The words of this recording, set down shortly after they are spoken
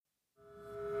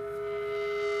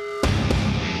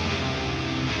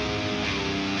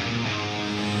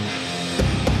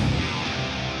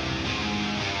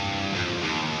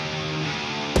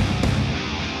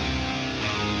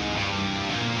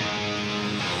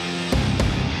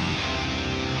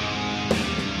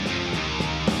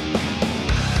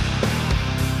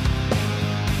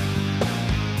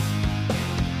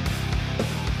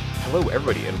Hello,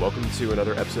 everybody, and welcome to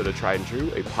another episode of Tried and True,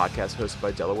 a podcast hosted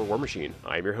by Delaware War Machine.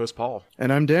 I'm your host, Paul.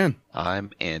 And I'm Dan.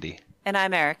 I'm Andy. And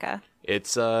I'm Erica.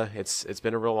 It's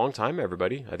been a real long time,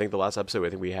 everybody. I think the last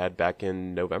episode we had back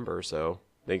in November, so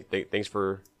thanks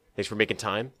for making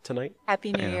time tonight.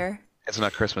 Happy New Year. It's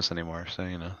not Christmas anymore, so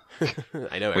you know.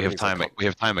 I know we have time. We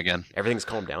have time again. Everything's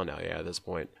calmed down now. Yeah, at this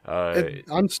point.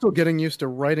 I'm still getting used to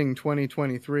writing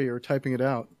 2023 or typing it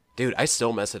out. Dude, I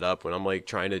still mess it up when I'm like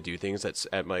trying to do things that's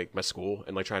at my school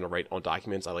and like trying to write on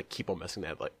documents. I like keep on messing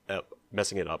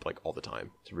it up like all the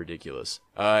time. It's ridiculous.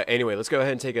 Anyway, let's go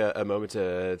ahead and take a moment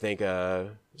to thank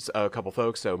a couple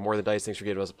folks. So More Than Dice, thanks for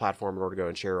giving us a platform in order to go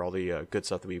and share all the good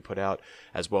stuff that we put out,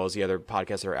 as well as the other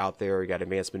podcasts that are out there. You got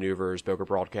Advanced Maneuvers, Boca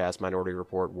Broadcast, Minority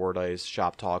Report, War Dice,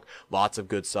 Shop Talk, lots of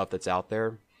good stuff that's out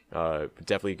there.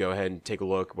 Definitely go ahead and take a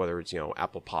look, whether it's,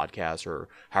 Apple Podcasts or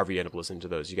however you end up listening to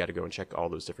those. You got to go and check all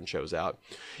those different shows out.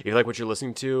 If you like what you're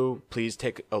listening to, please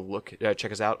take a look,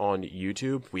 check us out on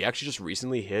YouTube. We actually just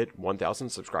recently hit 1,000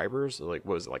 subscribers,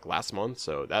 last month.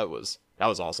 So that was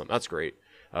awesome. That's great.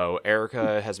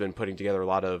 Erica has been putting together a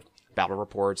lot of battle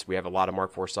reports. We have a lot of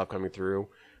Mark IV stuff coming through.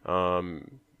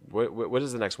 What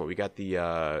is the next one? We got the,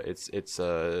 it's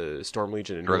Storm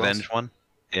Legion and Revenge one?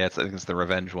 Yeah, I think it's the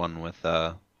Revenge one with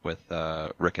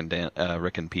Rick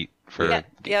and Pete for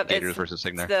Gators versus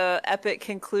Signar. It's the epic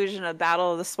conclusion of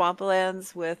Battle of the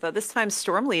Swamplands with this time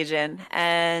Storm Legion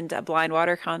and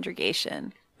Blindwater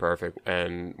Congregation. Perfect.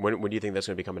 And when do you think that's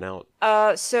going to be coming out?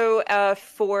 So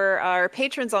for our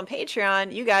patrons on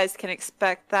Patreon, you guys can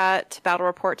expect that battle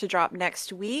report to drop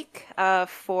next week.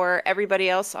 For everybody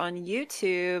else on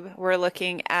YouTube, we're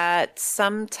looking at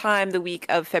sometime the week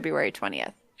of February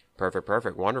 20th.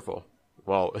 Perfect. Wonderful.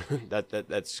 Well,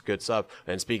 that's good stuff.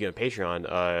 And speaking of Patreon,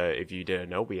 if you didn't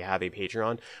know, we have a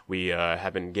Patreon. We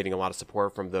have been getting a lot of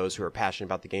support from those who are passionate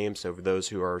about the game. So for those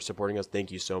who are supporting us,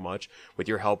 thank you so much. With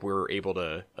your help, we're able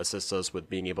to assist us with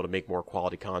being able to make more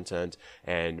quality content.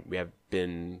 And we have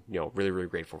been, really, really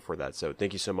grateful for that. So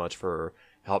thank you so much for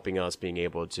helping us being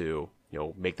able to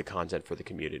make the content for the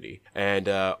community. And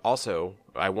also,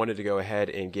 I wanted to go ahead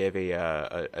and give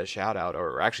a shout out,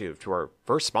 or actually to our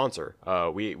first sponsor.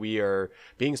 We are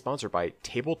being sponsored by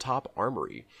Tabletop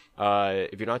Armory.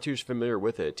 If you're not too familiar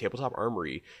with it, Tabletop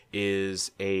Armory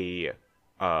is a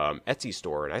Etsy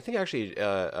store, and I think actually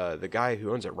the guy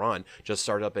who owns it, Ron, just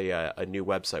started up a new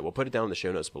website. We'll put it down in the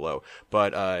show notes below.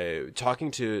 But talking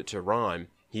to Ron,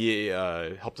 he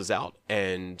helped us out,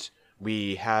 and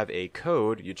we have a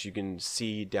code which you can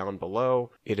see down below.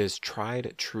 It is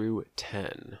Tried True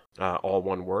 10, all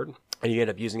one word. And you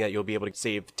end up using that, you'll be able to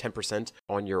save 10%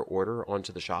 on your order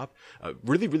onto the shop.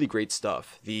 Really, really great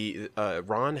stuff. The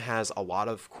Ron has a lot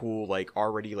of cool,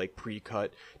 already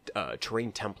pre-cut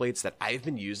terrain templates that I've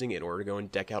been using in order to go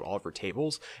and deck out all of our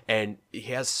tables. And he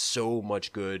has so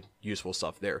much good, useful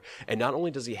stuff there. And not only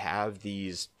does he have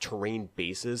these terrain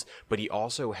bases, but he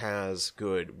also has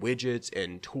good widgets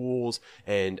and tools.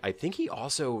 And I think he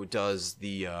also does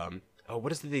the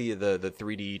what is the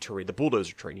 3D terrain, the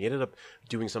bulldozer terrain. He ended up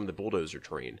doing some of the bulldozer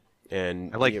terrain.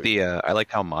 And I like I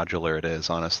like how modular it is.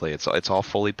 Honestly, it's all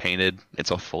fully painted.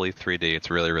 It's all fully 3D. It's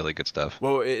really, really good stuff.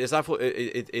 Well, it's not full.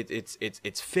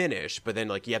 It's finished, but then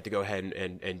you have to go ahead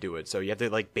and do it. So you have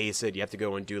to base it. You have to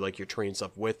go and do your terrain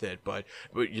stuff with it. But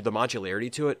the modularity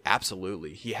to it,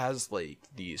 absolutely. He has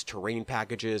these terrain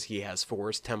packages. He has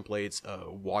forest templates,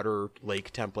 water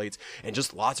lake templates, and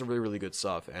just lots of really, really good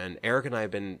stuff. And Eric and I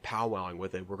have been powwowing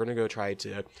with it. We're gonna go try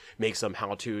to make some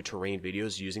how-to terrain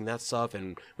videos using that stuff,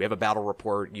 and we have a battle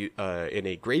report in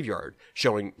a graveyard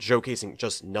showcasing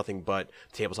just nothing but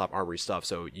Tabletop Armory stuff.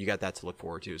 So you got that to look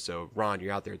forward to. So Ron,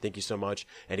 you're out there. Thank you so much.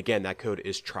 And again, that code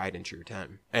is Tried and True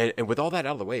 10. And with all that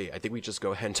out of the way, I think we just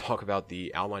go ahead and talk about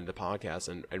the outline of the podcast.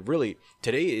 And really,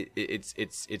 today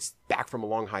it's back from a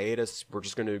long hiatus. We're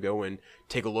just going to go and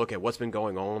take a look at what's been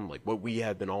going on, what we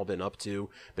have all been up to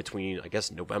between, I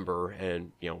guess, November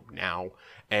and now,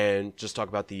 and just talk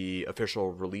about the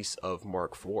official release of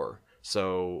Mark IV.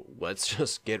 So let's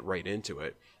just get right into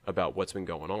it about what's been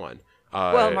going on.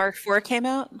 Well, Mark IV came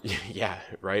out? Yeah,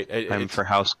 right? Time for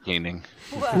house cleaning.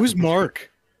 Who's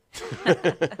Mark?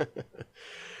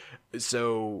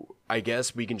 So I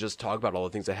guess we can just talk about all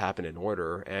the things that happened in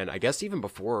order. And I guess even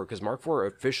before, because Mark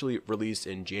IV officially released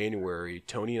in January,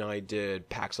 Tony and I did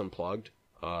PAX Unplugged.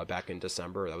 Back in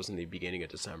December. That was in the beginning of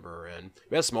December, and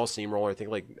we had a small steamroller. I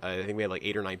think we had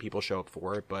 8 or 9 people show up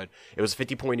for it, but it was a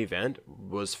 50-point event. It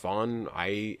was fun.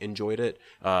 I enjoyed it.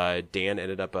 Dan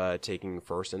ended up taking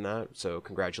first in that, so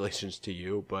congratulations to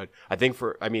you. But I think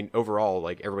overall,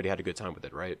 everybody had a good time with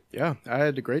it, right? Yeah, I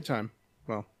had a great time.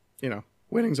 Well,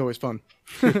 Winning's always fun.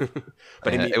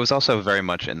 But it was also very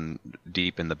much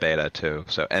deep in the beta too.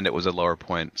 So, and it was a lower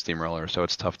point steamroller, so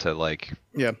it's tough to like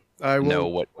Yeah, I will. know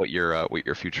what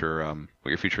your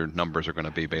future numbers are going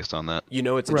to be based on that. You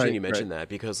know, it's interesting Right, you mentioned that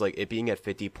because like it being at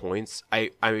 50 points, I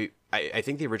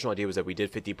think the original idea was that we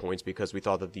did 50 points because we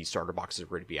thought that the starter boxes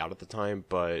were going to be out at the time,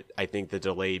 but I think the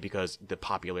delay because the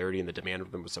popularity and the demand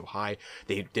of them was so high,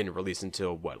 they didn't release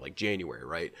until like January,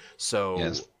 right? So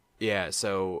Yes. yeah,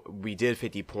 so we did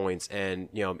 50 points and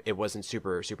you know, it wasn't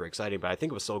super exciting, but I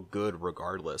think it was still good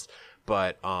regardless.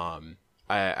 But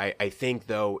I think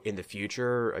though in the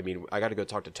future, I mean, I got to go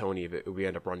talk to Tony if we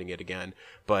end up running it again.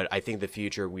 But I think the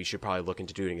future we should probably look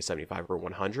into doing a 75 or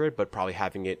 100, but probably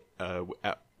having it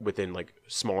within like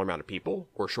smaller amount of people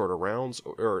or shorter rounds,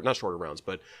 or not shorter rounds,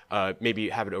 but maybe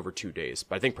have it over 2 days.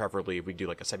 But I think preferably if we do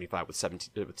like a 75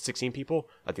 with 16 people,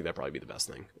 I think that'd probably be the best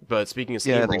thing. But speaking of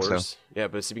Yeah, I think steamrollers, so.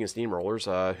 but speaking of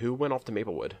steamrollers, who went off to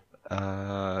Maplewood?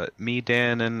 Me,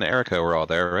 Dan, and Erica were all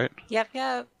there, right? Yep.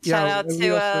 Yeah, Shout out we to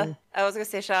also- I was gonna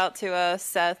say shout out to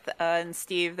Seth and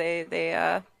Steve. They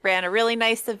ran a really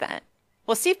nice event.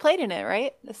 Well, Steve played in it,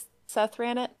 right? Seth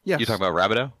ran it. Yes. You talking about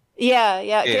Rabido? Yeah,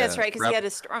 Yeah, that's right. Because he had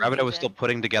his storm. Rabido was Legion. still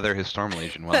putting together his Storm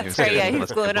Legion while he was That's right. Yeah, getting he was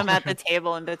the gluing them table. at the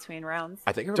table in between rounds.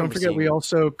 I think I Don't remember forget, we seeing-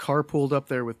 also carpooled up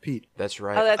there with Pete. That's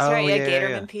right. Oh, that's Oh, right. Yeah, yeah, Gatorman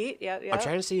yeah. Pete. Yep. I'm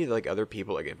trying to see like other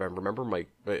people. Like if I remember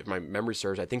if my memory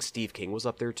serves, I think Steve King was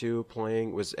up there too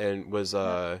playing. Was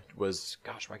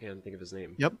gosh, why can't I think of his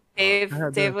name? Yep. Dave I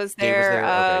had Dave the- was Dave was there.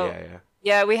 there. Okay, yeah.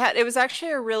 Yeah, we had. It was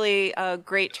actually a really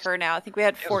great turnout. I think we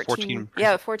had Yeah, it was 14. 14.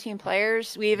 Yeah, 14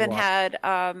 players. We even Wow.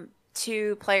 had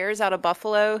 2 players out of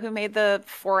Buffalo who made the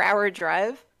 4-hour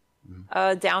drive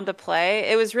down to play.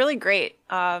 It was really great.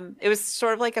 It was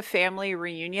sort of like a family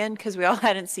reunion because we all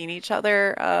hadn't seen each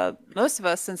other, most of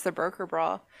us, since the Broker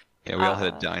Brawl. Yeah, we all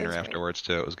had a it diner was great. afterwards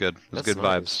too. It was good. It was That's good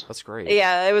nice. vibes. That's great.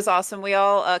 Yeah, it was awesome. We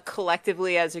all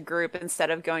collectively as a group, instead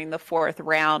of going the 4th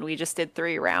round, we just did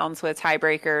 3 rounds with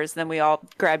tiebreakers. Then we all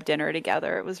grabbed dinner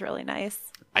together. It was really nice.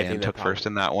 I Dan think that took first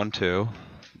in that one too.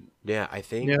 Yeah, I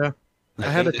think. Yeah. I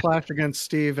had a think- clash against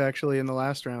Steve actually in the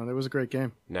last round. It was a great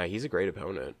game. Nah, he's a great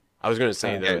opponent. I was gonna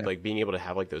say Okay. that like being able to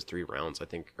have like those 3 rounds, I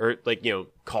think, or like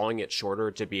calling it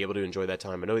shorter to be able to enjoy that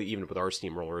time. I know even with our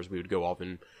steamrollers, we would go off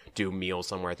and do meals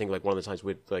somewhere. I think like one of the times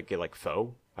we'd like get like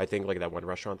pho. I think like that one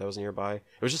restaurant that was nearby. It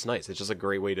was just nice. It's just a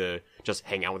great way to just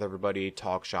hang out with everybody,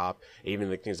 talk shop, even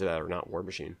like things that are not War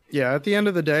Machine. Yeah, at the end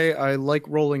of the day, I like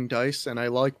rolling dice and I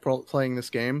like playing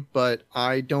this game, but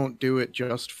I don't do it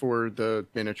just for the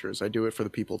miniatures. I do it for the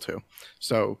people too.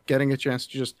 So getting a chance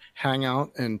to just hang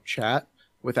out and chat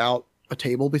without a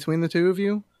table between the two of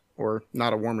you, or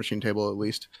not a War Machine table at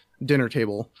least, dinner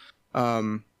table,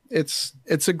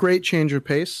 it's a great change of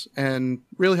pace and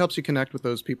really helps you connect with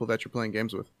those people that you're playing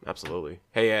games with. Absolutely.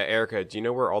 Hey, Erica, do you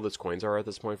know where all those coins are at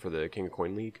this point for the King of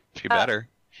Coin League? She better.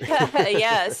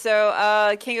 Yeah,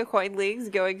 so King of Coin League's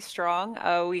going strong.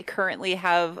 We currently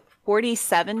have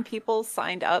 47 people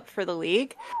signed up for the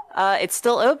league. It's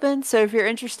still open, so if you're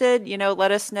interested,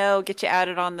 let us know, get you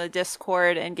added on the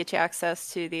Discord, and get you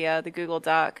access to the Google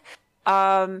Doc.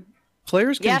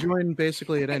 Players can Yeah. join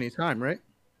basically at any time, right?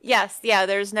 Yes, yeah,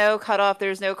 there's no cutoff,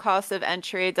 there's no cost of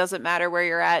entry. It doesn't matter where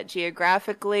you're at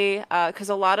geographically, because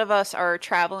a lot of us are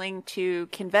traveling to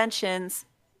conventions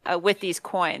with these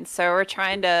coins. So we're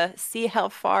trying to see how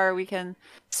far we can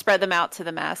spread them out to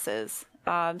the masses.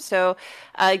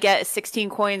 Get 16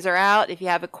 coins are out. If you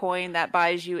have a coin, that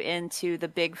buys you into the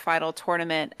big final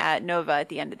tournament at Nova at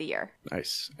the end of the year.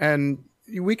 Nice. And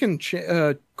we can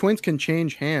coins can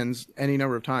change hands any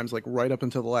number of times, like right up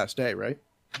until the last day, right?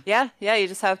 Yeah, you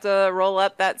just have to roll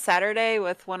up that Saturday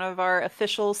with one of our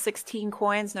official 16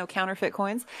 coins, no counterfeit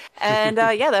coins. And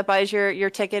that buys your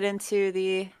ticket into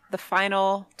the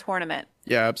final tournament.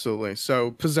 Yeah, absolutely.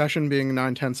 So possession being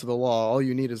 9/10 of the law, all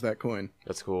you need is that coin.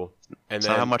 That's cool. And It's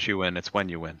then not how much you win; it's when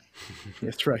you win.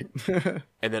 That's right.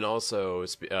 And then also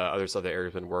other stuff that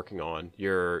Eric's been working on,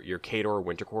 your Kador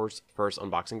Winter Course first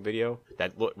unboxing video.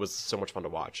 That was so much fun to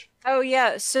watch. Oh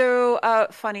yeah. So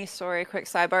funny story, quick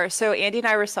sidebar. So Andy and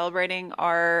I were celebrating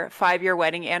our 5-year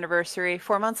wedding anniversary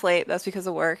 4 months late. That's because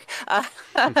of work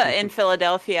in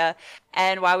Philadelphia.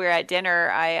 And while we were at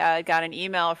dinner, I got an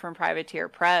email from Privateer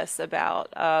Press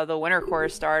about the Winter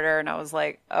Course starter, and I was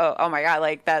like, oh my god,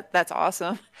 like that's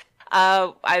awesome.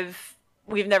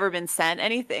 We've never been sent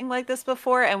anything like this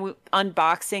before, and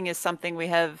unboxing is something we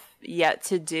have yet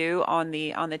to do on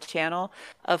the channel.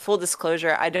 Full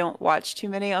disclosure, I don't watch too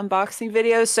many unboxing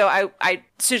videos, so I as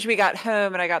soon as we got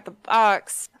home and I got the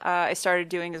box, I started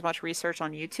doing as much research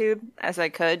on YouTube as I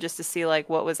could just to see like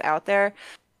what was out there.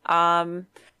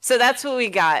 So that's what we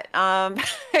got. I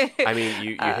mean,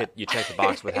 you checked the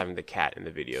box with having the cat in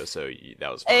the video, so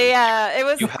that was fun. Yeah, it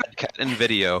was. You had cat in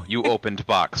video. You opened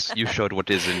box. You showed what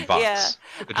is in box.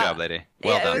 Yeah. Good job, lady.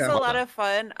 Well yeah, done. It was well a lot done. of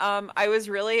fun. I was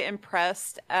really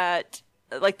impressed at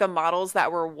like the models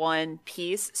that were one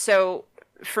piece. So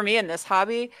for me in this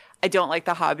hobby, I don't like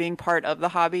the hobbying part of the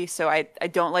hobby. So I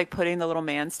don't like putting the little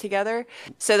mans together.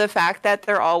 So the fact that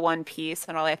they're all one piece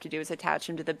and all I have to do is attach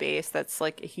them to the base, that's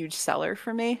like a huge seller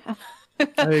for me. I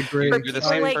agree. For You're the people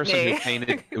same like person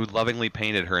me. who lovingly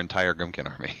painted her entire Grimkin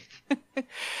army.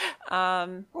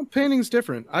 Well, painting's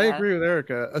different. I Yeah. agree with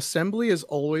Erica. Assembly has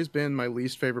always been my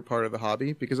least favorite part of the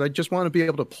hobby because I just want to be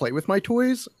able to play with my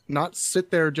toys, not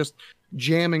sit there just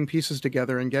jamming pieces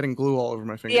together and getting glue all over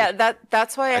my fingers. Yeah,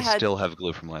 that's why I I had still have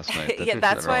glue from last night. yeah,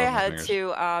 that's why I all over my had fingers.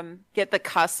 to get the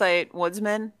Cossite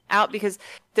Woodsman out because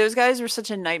those guys were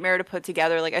such a nightmare to put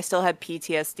together. Like I still had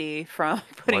PTSD from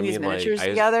putting Well, I these mean, like, miniatures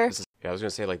together. Yeah, I was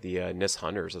gonna say like the NIS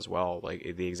Hunters as well,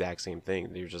 like the exact same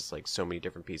thing. There's just like so many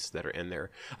different pieces that are in there.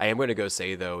 I am gonna go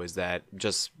say though is that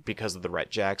just because of the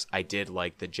Ret Jacks, I did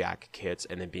like the Jack kits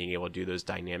and then being able to do those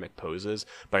dynamic poses.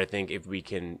 But I think if we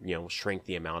can, shrink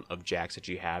the amount of Jacks that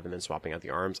you have and then swapping out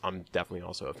the arms, I'm definitely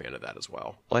also a fan of that as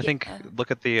well. Well, I think look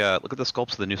at the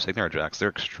sculpts of the new Signar Jacks. They're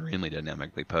extremely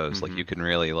dynamically posed. Like you can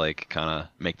really like kind of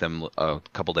make them a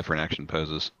couple different action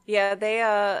poses. Yeah,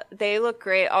 they look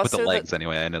great. Also, With the legs,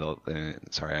 anyway. I know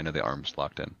the arms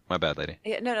locked in. My bad, lady.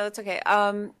 Yeah, no, that's okay.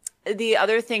 The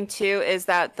other thing too is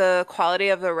that the quality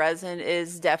of the resin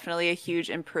is definitely a huge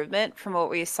improvement from what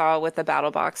we saw with the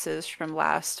battle boxes from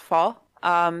last fall.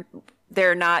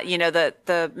 They're not,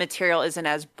 the material isn't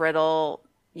as brittle.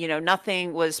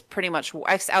 Nothing was pretty much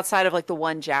outside of like the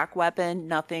one Jack weapon.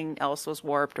 Nothing else was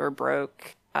warped or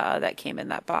broke. That came in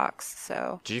that box.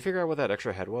 So Did you figure out what that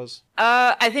extra head was?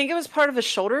 I think it was part of a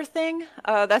shoulder thing.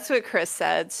 That's what Chris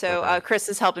said. So Okay. Chris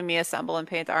is helping me assemble and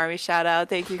paint the army. Shout out.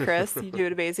 Thank you, Chris. You do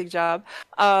an amazing job.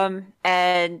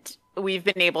 And we've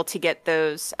been able to get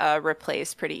those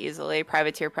replaced pretty easily.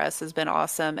 Privateer Press has been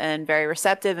awesome and very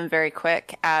receptive and very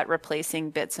quick at replacing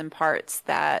bits and parts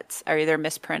that are either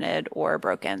misprinted or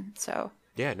broken. So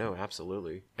Yeah, no,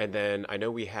 absolutely. And then I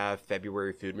know we have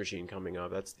February Food Machine coming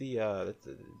up. That's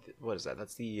what is that?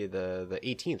 That's the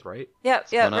 18th, right? yeah,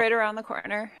 coming up. right around the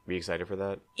corner. Be excited for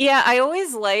that? Yeah, I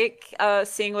always like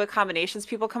seeing what combinations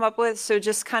people come up with. So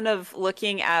just kind of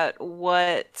looking at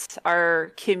what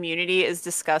our community is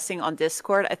discussing on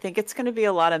Discord, I think it's going to be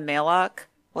a lot of Maylok.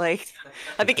 Like,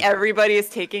 I think everybody is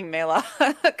taking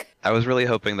Maylok. I was really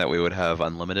hoping that we would have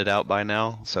Unlimited out by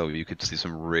now, so you could see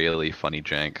some really funny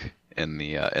jank in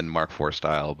the in Mark IV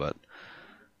style, but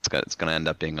it's gonna end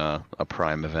up being a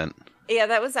Prime event. Yeah,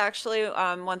 that was actually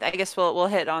one thing. I guess we'll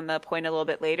hit on the point a little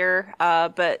bit later.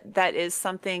 But that is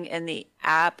something in the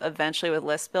app eventually with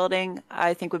list building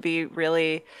I think would be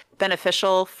really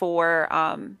beneficial for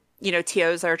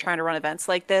TOs that are trying to run events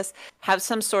like this. Have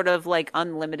some sort of like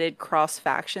unlimited cross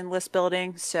faction list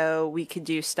building, so we could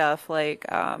do stuff like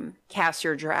cast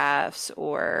your drafts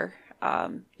or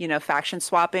faction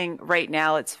swapping. Right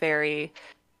now, it's very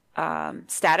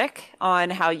static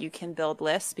on how you can build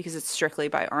lists because it's strictly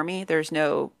by army. There's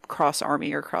no cross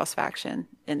army or cross faction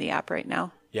in the app right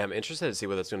now. Yeah, I'm interested to see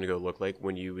what that's going to go look like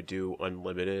when you would do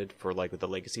unlimited for like with the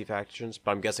legacy factions.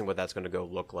 But I'm guessing what that's going to go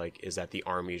look like is that the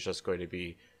army is just going to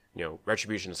be,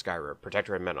 Retribution of Skyrim,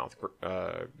 Protector of Menoth,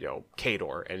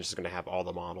 Khador, and it's just going to have all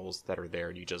the models that are there,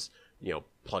 and you just,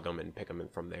 plug them and pick them in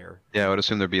from there. Yeah, I would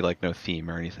assume there'd be like no theme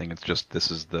or anything. It's just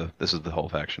this is the whole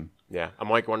faction. Yeah, I'm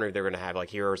like wondering if they're going to have like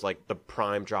heroes like the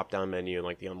Prime drop down menu and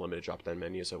like the Unlimited drop down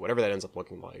menu. So whatever that ends up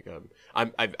looking like,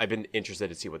 I've been interested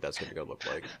to see what that's going to go look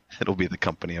like. It'll be the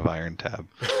Company of Iron Tab.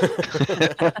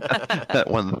 That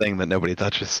one thing that nobody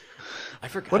touches. I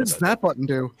forgot. What does about that button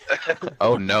do?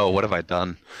 Oh no, what have I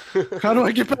done? How do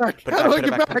I get back? Put How do I it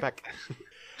get back, put it back? back.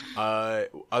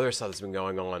 Other stuff that's been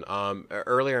going on.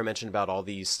 Earlier I mentioned about all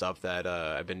these stuff that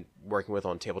I've been working with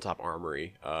on Tabletop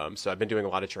Armory. So I've been doing a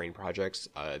lot of terrain projects.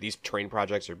 These terrain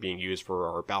projects are being used for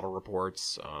our battle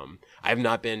reports. I have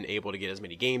not been able to get as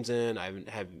many games in. I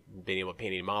haven't been able to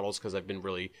paint any models because I've been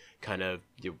really kind of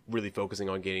really focusing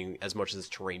on getting as much of this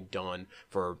terrain done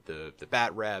for the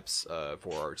bat reps,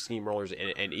 for our steamrollers,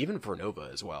 and even for Nova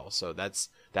as well. So that's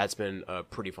been a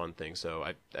pretty fun thing. So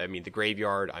I mean the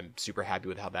graveyard, I'm super happy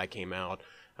with how that came out.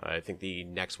 I think the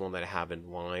next one that I have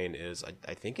in line is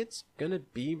I think it's gonna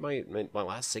be my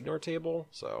last Signar table,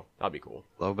 so that'll be cool.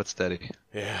 Low but steady.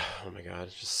 Yeah. Oh my god,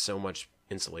 it's just so much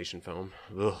insulation foam.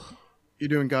 Ugh. You're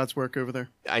doing God's work over there.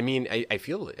 I mean, I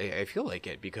feel like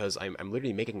it because I'm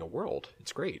literally making a world.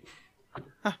 It's great.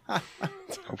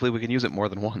 Hopefully we can use it more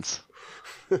than once.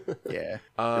 Yeah,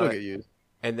 Uh, it'll get used.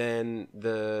 and then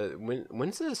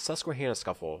when's the Susquehanna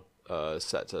Scuffle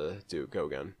set to go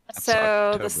again? That's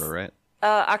So October, right?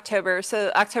 October.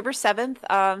 So October 7th,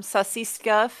 Sussy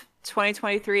Scuff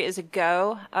 2023 is a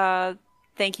go.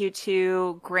 Thank you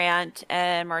to Grant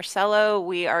and Marcelo.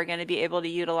 We are going to be able to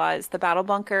utilize the Battle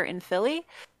Bunker in Philly.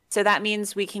 So that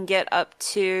means we can get up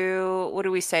to, what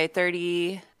do we say,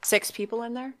 36 people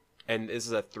in there? And this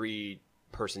is a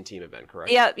 3-person team event,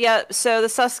 correct? Yeah. So the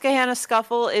Susquehanna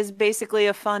Scuffle is basically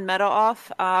a fun meta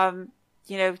off.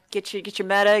 Get your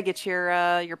meta, get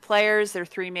your players. They're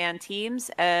 3-man teams,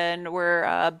 and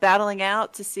we're battling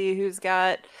out to see who's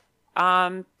got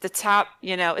the top.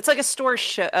 It's like a store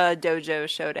dojo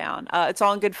showdown. It's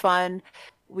all in good fun.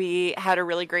 We had a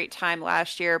really great time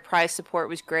last year. Prize support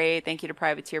was great. Thank you to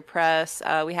Privateer Press.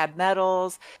 We had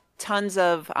medals, tons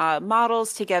of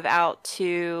models to give out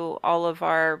to all of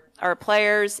our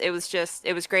players. It was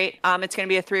great. It's going to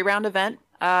be a 3-round event.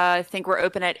 I think we're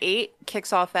open at 8,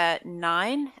 kicks off at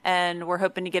 9, and we're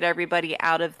hoping to get everybody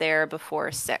out of there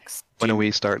before 6. When are we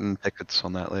starting tickets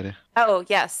on that, lady? Oh,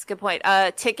 yes, good point.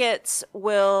 Tickets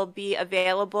will be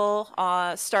available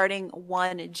starting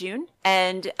 1 June,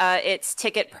 and it's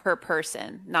ticket per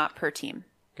person, not per team.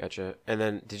 Gotcha. And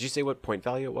then, did you say what point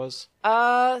value it was?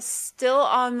 Still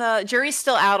on the jury's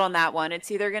still out on that one.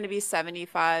 It's either going to be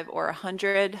 75 or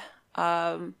 100.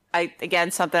 Something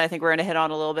I think we're going to hit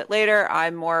on a little bit later.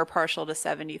 I'm more partial to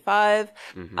 75,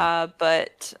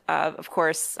 but of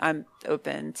course I'm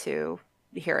open to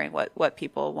hearing what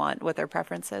people want, what their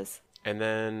preference is. And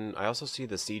then I also see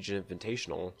the Siege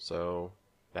Invitational, so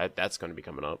that's going to be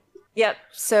coming up. Yep.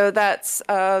 So that's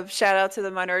shout out to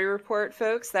the Minority Report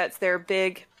folks. That's their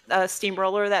big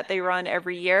steamroller that they run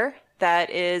every year.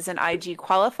 That is an IG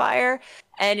qualifier.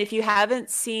 And if you haven't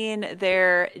seen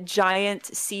their giant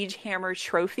Siege Hammer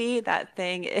trophy, that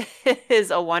thing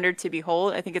is a wonder to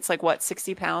behold. I think it's like, what,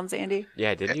 60 pounds, Andy?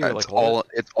 Yeah, didn't you? It's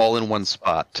all in one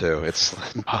spot too. It's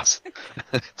impossible.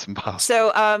 It's impossible.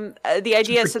 So the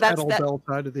idea, so that's that. Kettlebell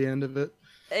tied to the end of it.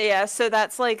 Yeah, so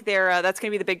that's like their that's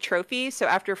gonna be the big trophy. So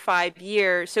after 5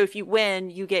 years, so if you win,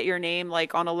 you get your name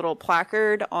like on a little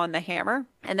placard on the hammer.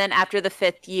 And then after the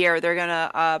 5th year, they're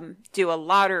gonna do a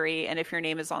lottery, and if your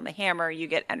name is on the hammer, you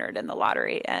get entered in the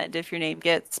lottery. And if your name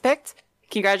gets picked,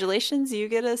 congratulations, you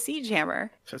get a Siege Hammer.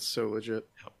 That's so legit.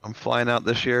 I'm flying out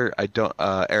this year. I don't.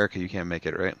 Erica, you can't make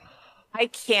it, right? I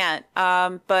can't,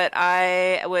 but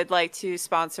I would like to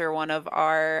sponsor one of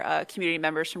our community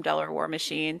members from Delaware War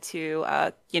Machine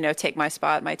to, take my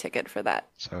ticket for that.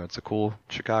 So it's a cool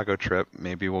Chicago trip.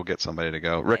 Maybe we'll get somebody to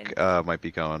go. Rick might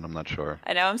be going. I'm not sure.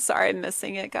 I know. I'm sorry I'm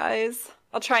missing it, guys.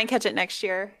 I'll try and catch it next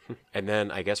year. And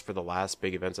then I guess for the last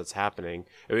big events that's happening,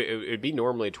 it would be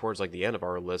normally towards like the end of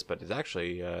our list, but it's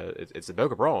actually it's the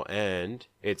Boca Brawl, and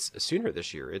it's sooner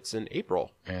this year. It's in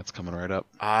April. Yeah, it's coming right up.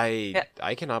 I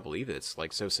cannot believe it's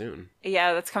like so soon.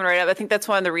 Yeah, that's coming right up. I think that's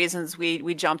one of the reasons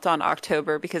we jumped on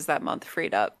October, because that month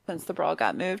freed up since the Brawl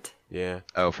got moved. Yeah.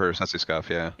 Oh, for Sussy Scuff,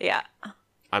 yeah. Yeah.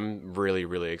 I'm really,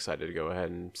 really excited to go ahead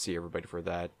and see everybody for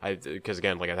that. Because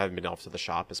again, like I haven't been off to the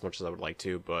shop as much as I would like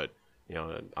to, but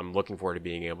I'm looking forward to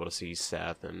being able to see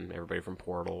Seth and everybody from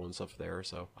Portal and stuff there.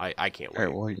 So I can't wait. All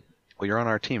right, well, you're on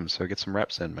our team, so get some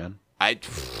reps in, man.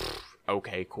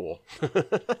 Okay, cool.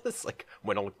 It's like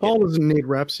Paul doesn't need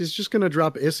reps. He's just gonna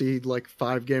drop Issy like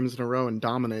 5 games in a row and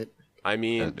dominate. I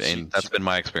mean, that's been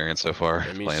my experience so far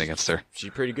playing against her. She's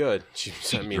pretty good.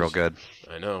 She's real good.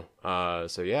 I know.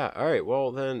 So yeah. All right.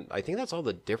 Well, then I think that's all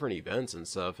the different events and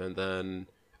stuff. And then,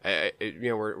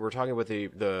 we're talking about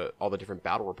the all the different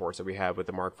battle reports that we have with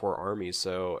the Mark IV armies.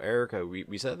 So Erica,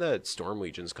 we said that Storm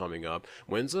Legion's coming up.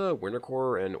 When's Winter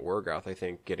Corps and Orgoth, I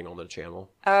think, getting on the channel?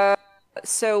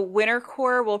 So Winter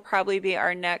Corps will probably be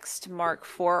our next Mark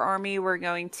IV army we're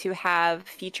going to have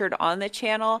featured on the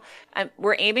channel.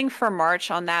 We're aiming for March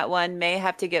on that one. May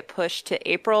have to get pushed to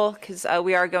April because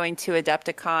we are going to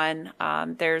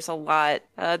Adepticon. There's a lot.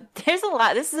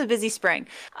 This is a busy spring.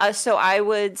 So I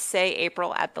would say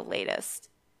April at the latest.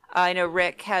 I know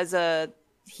Rick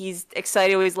he's excited.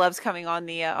 He always loves coming on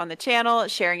the channel,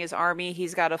 sharing his army.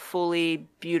 He's got a fully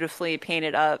beautifully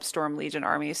painted up Storm Legion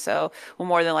army, so we'll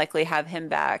more than likely have him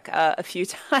back a few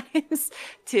times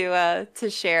to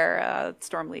share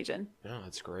Storm Legion. Yeah,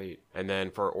 that's great. And then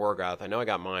for Orgoth, I know I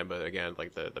got mine, but again,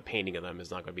 like the painting of them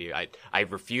is not going to be. I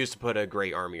refuse to put a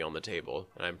great army on the table,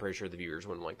 and I'm pretty sure the viewers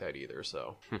wouldn't like that either.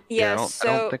 So Yeah, I So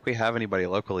don't think we have anybody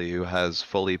locally who has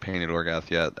fully painted Orgoth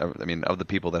yet. I mean, of the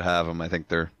people that have them, I think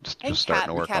they're I think just starting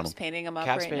to work on Cap's them. painting them up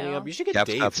Cap's right painting now. up. You should get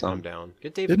Cap's Dave got to come some. down.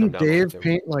 Get Dave to come Didn't down. Dave with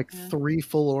paint like Yeah. 3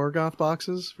 full Orgoth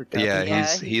boxes for Captain? Yeah,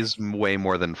 Yeah, he's way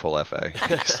more than full FA.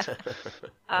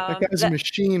 That guy's a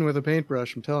machine with a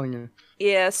paintbrush, I'm telling you.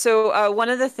 Yeah, so one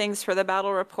of the things for the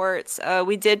battle reports,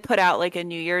 we did put out like a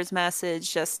New Year's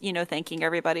message, just, thanking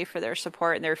everybody for their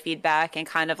support and their feedback and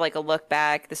kind of like a look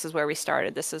back. This is where we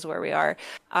started. This is where we are.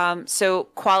 So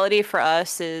quality for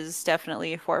us is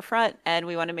definitely forefront, and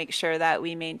we want to make sure that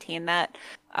we maintain that.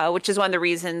 Which is one of the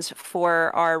reasons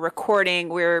for our recording.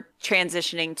 We're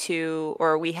transitioning to,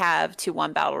 or we have to,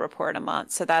 one battle report a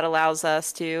month. So that allows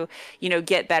us to,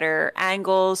 get better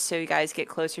angles. So you guys get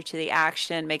closer to the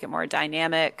action, make it more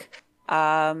dynamic.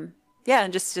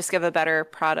 And just give a better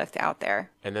product out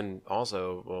there. And then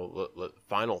also,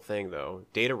 final thing though,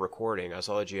 data recording. I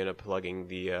saw that you ended up plugging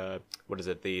the what is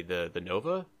it, the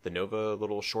Nova,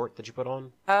 little short that you put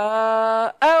on.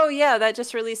 Oh yeah, that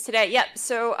just released today. Yep.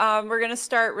 So we're gonna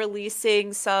start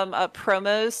releasing some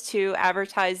promos to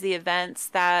advertise the events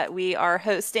that we are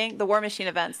hosting, the War Machine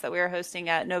events that we are hosting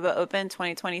at Nova Open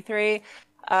 2023.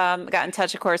 Got in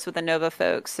touch, of course, with the Nova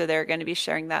folks, so they're going to be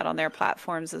sharing that on their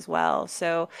platforms as well.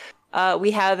 So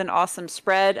we have an awesome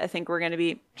spread. I think we're going to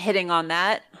be hitting on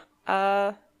that.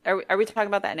 Are we talking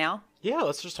about that now? Yeah,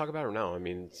 let's just talk about it now. I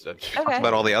mean, Talk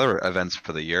about all the other events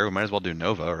for the year. We might as well do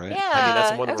Nova, right? Yeah. I mean,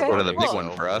 that's the one okay, Sort of the big cool.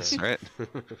 one for us, right? All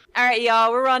right,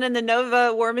 y'all. We're running the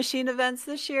Nova War Machine events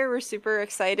this year. We're super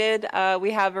excited.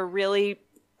 We have a really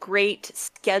great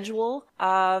schedule.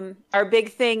 Our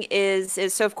big thing is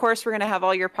so of course we're going to have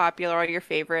all your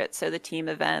favorites. So the team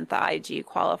event, the IG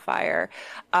qualifier.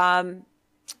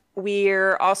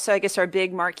 We're also, I guess, our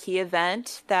big marquee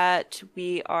event that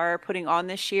we are putting on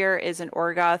this year is an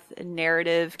Orgoth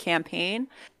narrative campaign,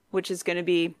 which is going to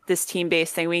be this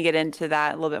team-based thing. We can get into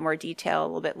that in a little bit more detail a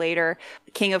little bit later.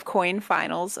 King of Coin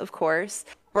finals, of course.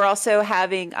 We're also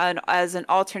having as an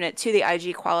alternate to the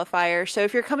IG qualifier. So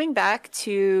if you're coming back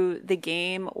to the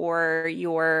game or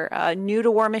you're new to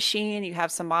War Machine, you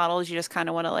have some models, you just kind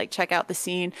of want to like check out the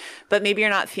scene, but maybe you're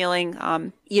not feeling,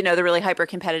 the really hyper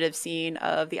competitive scene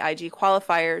of the IG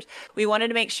qualifiers. We wanted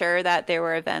to make sure that there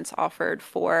were events offered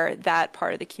for that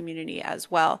part of the community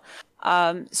as well.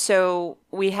 So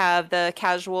we have the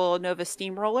casual Nova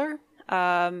Steamroller.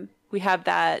 We have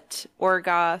that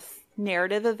Orgoth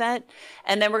narrative event,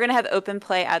 and then we're going to have open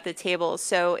play at the table.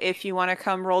 So if you want to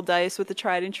come roll dice with the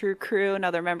tried and true crew and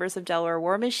other members of Delaware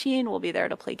War Machine, we'll be there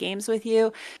to play games with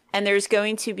you. And there's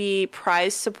going to be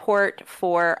prize support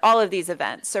for all of these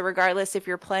events. So regardless if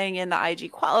you're playing in the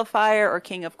IG qualifier or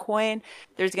King of Coin,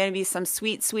 there's going to be some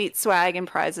sweet swag and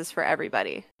prizes for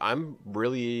everybody. I'm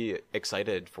really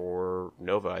excited for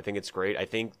Nova. I think it's great. I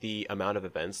think the amount of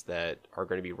events that are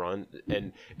going to be run,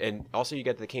 and also you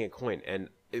get the King of Coin. And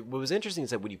what was interesting is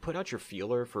that when you put out your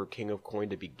feeler for King of Coin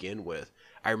to begin with,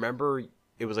 I remember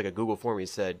it was like a Google form. He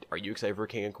said, "Are you excited for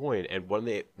King of Coin?" And one of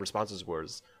the responses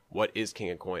was, "What is King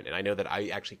of Coin?" And I know that I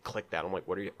actually clicked that. I'm like,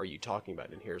 what are you talking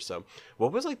about in here? So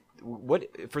what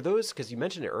for those, because you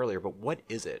mentioned it earlier, but what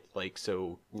is it? Like,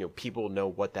 so, people know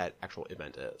what that actual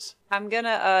event is. I'm going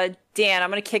to, Dan, I'm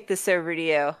going to kick this over to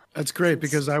you. That's great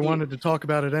because I wanted to talk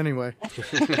about it anyway.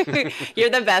 You're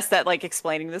the best at like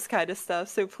explaining this kind of stuff.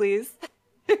 So please.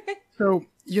 So,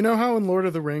 you know how in Lord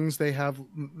of the Rings they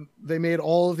made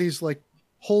all of these like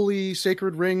holy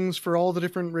sacred rings for all the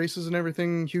different races and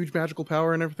everything, huge magical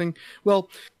power and everything? Well,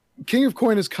 King of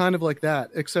Coin is kind of like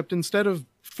that, except instead of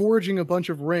forging a bunch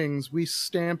of rings, we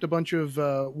stamped a bunch of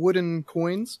wooden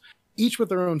coins, each with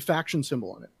their own faction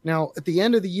symbol on it. Now, at the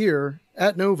end of the year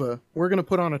at Nova, we're going to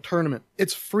put on a tournament.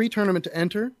 It's a free tournament to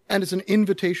enter, and it's an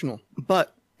invitational,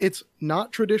 but it's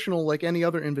not traditional like any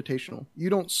other invitational.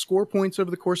 You don't score points over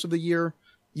the course of the year.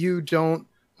 You don't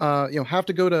have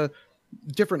to go to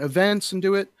different events and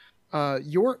do it.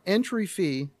 Your entry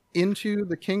fee into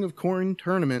the King of Coin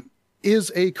tournament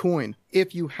is a coin.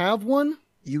 If you have one,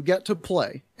 you get to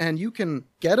play, and you can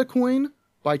get a coin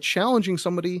by challenging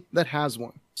somebody that has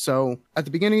one. So at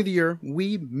the beginning of the year,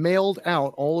 we mailed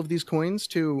out all of these coins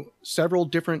to several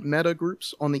different meta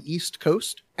groups on the East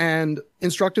Coast and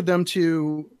instructed them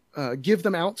to give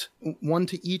them out, one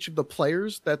to each of the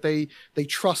players that they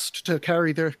trust to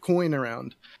carry their coin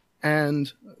around.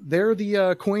 And they're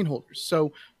the coin holders.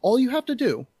 So all you have to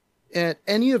do at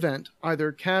any event,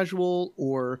 either casual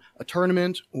or a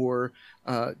tournament or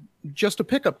just a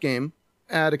pickup game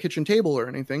at a kitchen table or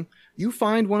anything, you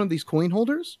find one of these coin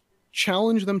holders,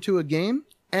 challenge them to a game,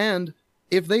 and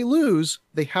if they lose,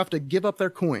 they have to give up their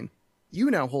coin. You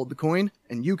now hold the coin,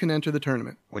 and you can enter the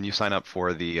tournament. When you sign up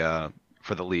for the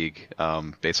league,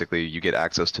 basically you get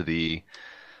access to the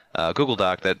Google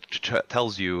Doc that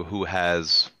tells you who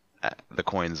has the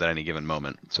coins at any given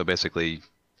moment. So basically,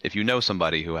 if you know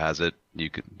somebody who has it, you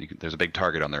can there's a big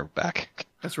target on their back.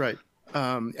 That's right.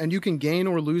 And you can gain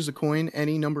or lose a coin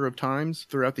any number of times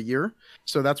throughout the year.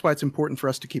 So that's why it's important for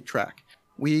us to keep track.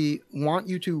 We want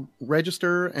you to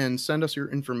register and send us your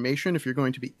information if you're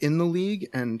going to be in the league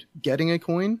and getting a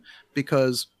coin,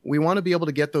 because we want to be able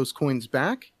to get those coins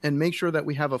back and make sure that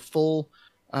we have a full,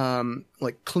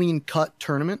 clean cut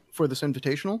tournament for this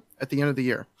invitational at the end of the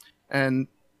year. And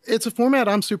it's a format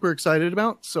I'm super excited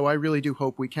about, so I really do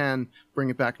hope we can bring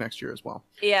it back next year as well.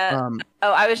 Yeah.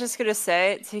 I was just going to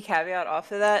say, to caveat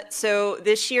off of that, so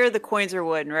this year the coins are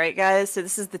wooden, right, guys? So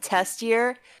this is the test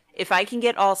year. If I can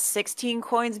get all 16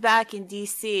 coins back in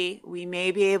DC, we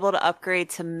may be able to upgrade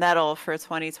to metal for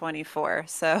 2024.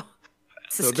 So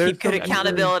just keep good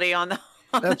accountability on the.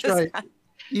 That's right.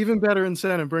 Even better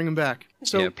incentive, bring them back.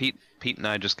 So yeah, Pete and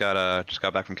I just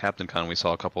got back from Captain Con. We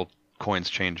saw a couple coins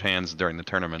change hands during the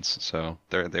tournaments, so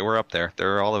they were up there.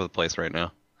 They're all over the place right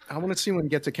now. I want to see when we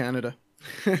get to Canada.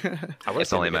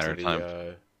 It's only a matter of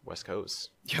time. West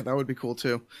Coast. Yeah, that would be cool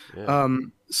too. Yeah.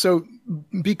 So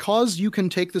because you can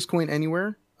take this coin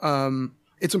anywhere,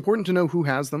 it's important to know who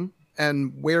has them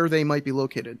and where they might be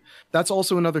located. That's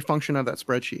also another function of that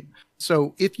spreadsheet.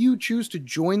 So if you choose to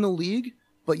join the league,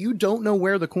 but you don't know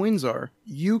where the coins are,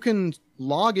 you can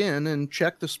log in and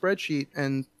check the spreadsheet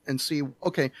and see,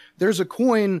 okay, there's a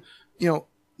coin,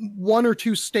 1 or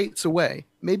 2 states away.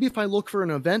 Maybe if I look for an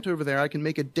event over there, I can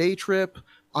make a day trip,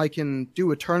 I can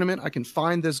do a tournament, I can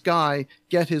find this guy,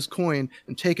 get his coin,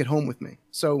 and take it home with me.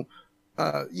 So,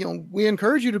 we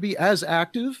encourage you to be as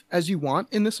active as you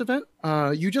want in this event.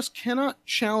 You just cannot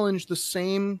challenge the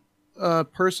same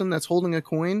person that's holding a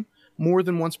coin more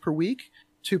than once per week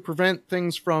to prevent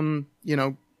things from,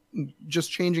 just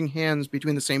changing hands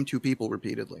between the same 2 people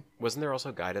repeatedly. Wasn't there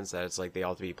also guidance that it's like they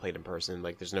all have to be played in person?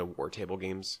 Like there's no war table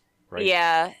games, right?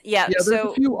 Yeah. There's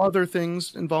a few other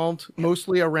things involved,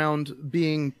 mostly around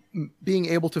being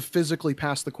able to physically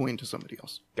pass the coin to somebody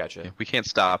else. Gotcha. Yeah, we can't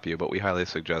stop you, but we highly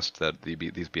suggest that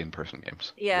these be in-person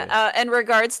games. Yeah. In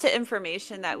regards to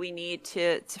information that we need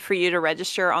for you to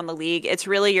register on the league, it's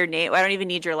really your name. I don't even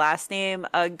need your last name,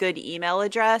 a good email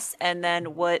address, and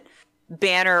then what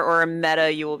banner or a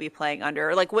meta you will be playing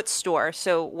under, like what store.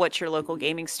 So what's your local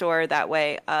gaming store? That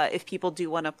way, if people do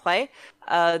want to play,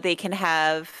 they can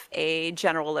have a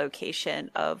general location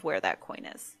of where that coin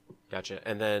is. Gotcha.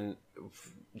 And then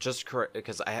just correct,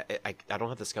 because I don't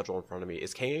have the schedule in front of me.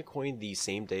 Is King and Coin the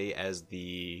same day as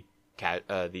the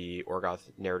Orgoth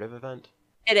narrative event?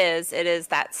 It is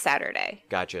that Saturday.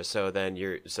 Gotcha. So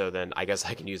then I guess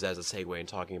I can use that as a segue in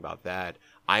talking about that.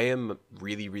 I am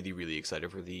really, really, really excited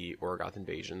for the Orgoth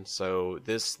invasion. So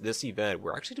this event,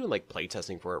 we're actually doing like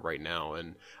playtesting for it right now,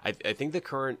 and I think the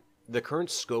current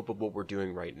scope of what we're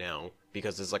doing right now,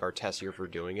 because it's like our test year for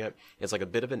doing it, it's like a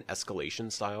bit of an escalation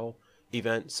style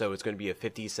event. So it's going to be a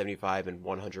 50, 75, and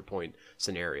 100 point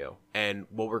scenario. And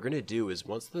what we're going to do is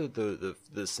once the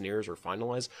scenarios are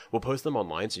finalized, we'll post them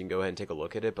online so you can go ahead and take a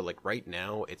look at it. But like right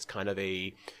now, it's kind of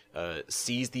a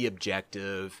seize the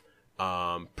objective,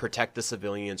 protect the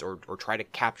civilians or try to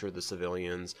capture the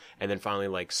civilians, and then finally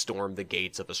like storm the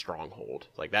gates of a stronghold.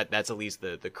 Like that's at least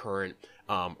the current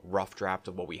rough draft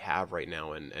of what we have right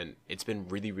now, and it's been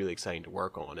really, really exciting to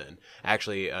work on. And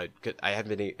actually, I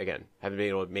haven't been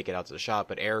able to make it out to the shop,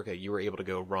 but Erica, you were able to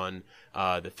go run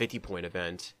the 50 point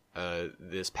event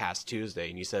this past Tuesday,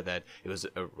 and you said that it was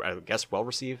I guess well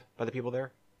received by the people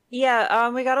there. Yeah,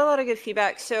 we got a lot of good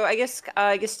feedback. So I guess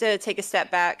to take a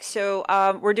step back, so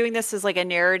we're doing this as like a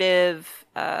narrative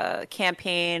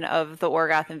campaign of the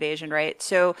Orgoth invasion, right?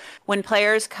 So when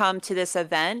players come to this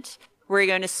event, we're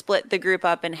going to split the group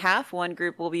up in half. One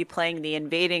group will be playing the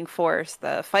invading force,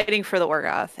 the fighting for the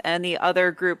Orgoth, and the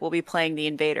other group will be playing the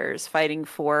invaders, fighting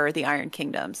for the Iron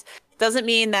Kingdoms. Doesn't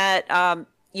mean that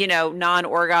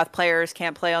non-Orgoth players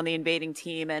can't play on the invading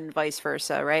team and vice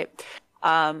versa, right?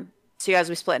 So as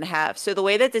we split in half. So the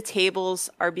way that the tables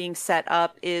are being set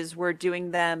up is we're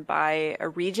doing them by a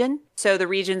region. So the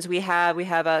regions we have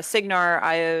Signar,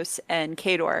 Ios, and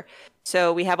Khador.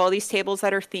 So we have all these tables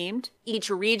that are themed.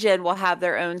 Each region will have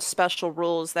their own special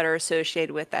rules that are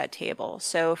associated with that table.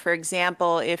 So for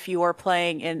example, if you are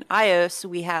playing in Ios,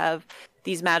 we have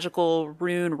these magical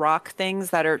rune rock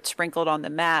things that are sprinkled on the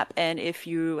map. And if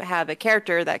you have a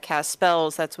character that casts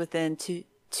spells that's within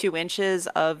two inches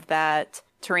of that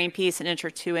terrain piece, an inch or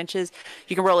 2 inches,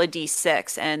 you can roll a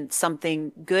d6 and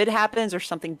something good happens or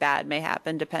something bad may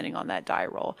happen depending on that die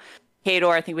roll.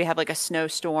 Khador, I think we have like a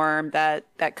snowstorm that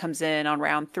comes in on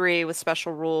round 3 with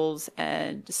special rules,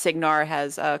 and Cygnar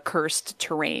has a cursed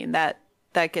terrain that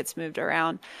gets moved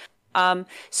around.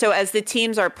 So as the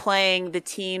teams are playing, the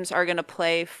teams are going to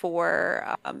play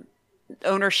for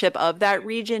ownership of that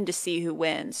region to see who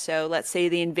wins. So let's say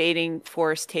the invading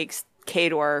force takes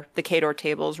Khador, the Khador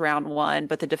tables round 1,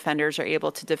 but the defenders are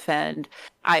able to defend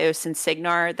Ios and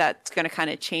Cygnar. That's going to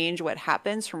kind of change what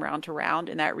happens from round to round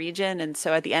in that region. And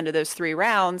so at the end of those 3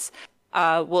 rounds,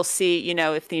 we'll see,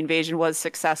 if the invasion was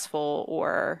successful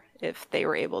or if they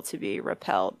were able to be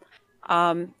repelled.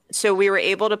 So we were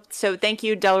able to, so thank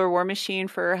you, Delaware War Machine,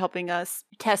 for helping us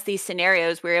test these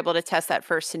scenarios. We were able to test that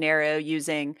first scenario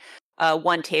using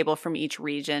 1 table from each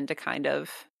region to kind of,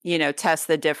 test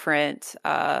the different,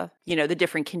 the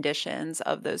different conditions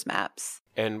of those maps.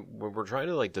 And when we're trying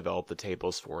to like develop the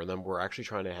tables for them, we're actually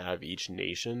trying to have each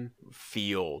nation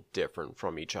feel different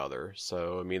from each other.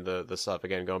 So, I mean, the stuff,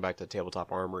 again, going back to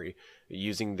Tabletop Armory,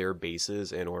 using their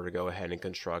bases in order to go ahead and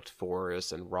construct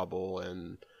forests and rubble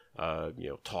and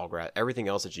tall grass, everything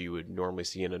else that you would normally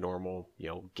see in a normal,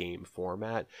 game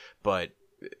format. But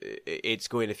it's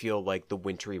going to feel like the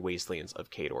wintry wastelands of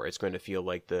Khador. It's going to feel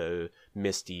like the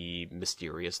misty,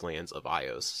 mysterious lands of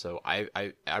Ios. So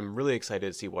I'm really excited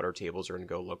to see what our tables are going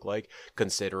to go look like,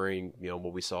 considering,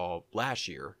 what we saw last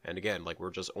year. And again, like,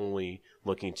 we're just only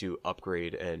looking to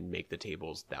upgrade and make the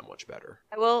tables that much better.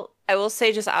 I will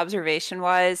say, just observation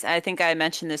wise, I think I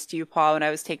mentioned this to you, Paul, when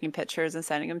I was taking pictures and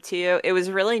sending them to you. It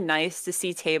was really nice to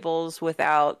see tables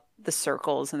without the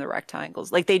circles and the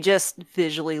rectangles. Like, they just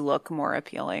visually look more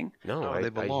appealing. No, they I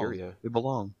belong. hear you. They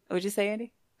belong. What'd you say,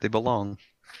 Andy? They belong.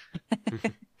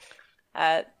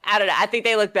 I don't know. I think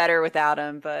they look better without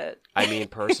them, but I mean,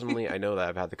 personally, I know that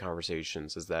I've had the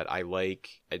conversations, is that I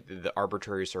like the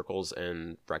arbitrary circles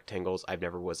and rectangles. I've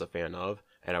never was a fan of,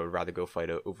 and I would rather go fight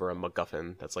over a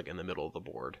MacGuffin that's like in the middle of the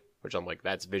board, which I'm like,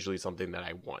 that's visually something that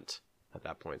I want at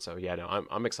that point. So yeah, no,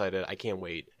 I'm excited. I can't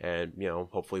wait. And,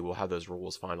 hopefully we'll have those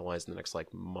rules finalized in the next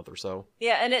like month or so.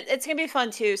 yeah, and it's gonna be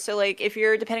fun too. So like, if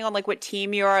you're, depending on like what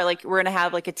team you are, like, we're gonna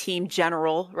have like a team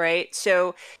general, right?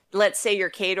 So let's say your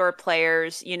Khador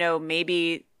players,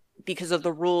 maybe because of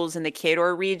the rules in the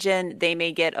Khador region, they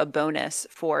may get a bonus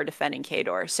for defending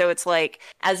Khador. So it's like,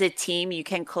 as a team, you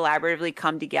can collaboratively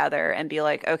come together and be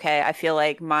like, okay, I feel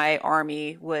like my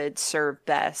army would serve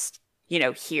best,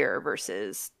 here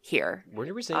versus here. Weren't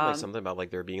you saying like something about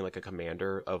like there being like a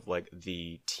commander of like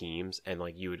the teams, and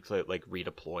like you would like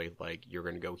redeploy, like you're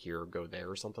gonna go here or go there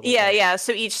or something like that? Yeah.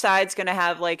 So each side's gonna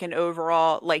have like an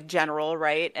overall like general,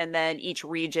 right? And then each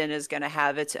region is gonna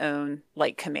have its own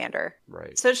like commander.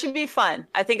 Right. So it should be fun.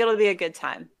 I think it'll be a good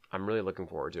time. I'm really looking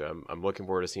forward to it. I'm looking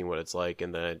forward to seeing what it's like,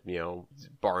 and then,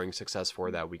 barring success for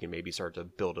that, we can maybe start to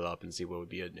build it up and see what would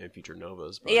be in future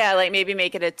Novas. But... yeah, like maybe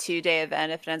make it a 2-day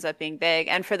event if it ends up being big.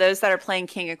 And for those that are playing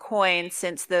King of Coins,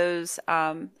 since those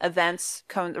events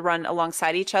run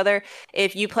alongside each other,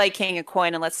 if you play King of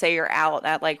Coin and let's say you're out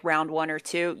at like round 1 or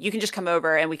 2, you can just come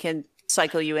over and we can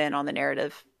cycle you in on the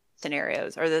narrative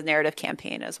scenarios or the narrative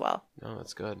campaign as well. No,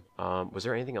 that's good. Was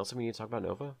there anything else that we need to talk about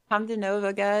Nova? Come to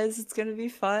Nova, guys. It's gonna be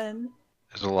fun.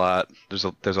 There's a lot. There's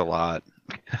a lot.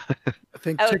 I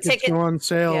think tickets go on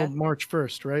sale March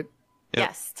 1st, right? Yep.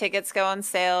 Yes, tickets go on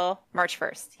sale March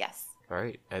 1st. Yes. All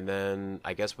right, and then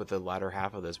I guess with the latter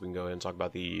half of this, we can go ahead and talk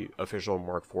about the official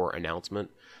Mark IV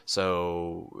announcement.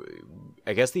 So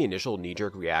I guess the initial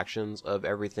knee-jerk reactions of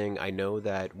everything, I know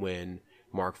that when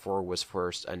Mark IV was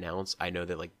first announced, I know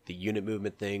that like the unit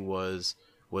movement thing was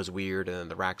weird, and then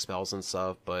the rack spells and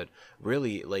stuff, but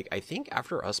really, like, I think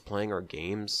after us playing our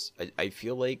games, I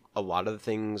feel like a lot of the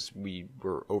things we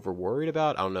were over worried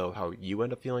about, I don't know how you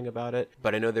end up feeling about it,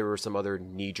 but I know there were some other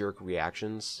knee-jerk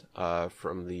reactions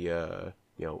from the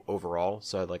overall.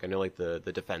 So like, I know like the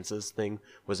defenses thing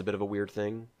was a bit of a weird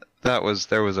thing. There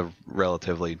was a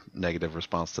relatively negative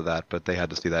response to that, but they had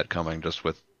to see that coming just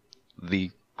with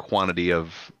the quantity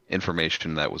of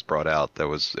information that was brought out.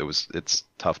 It's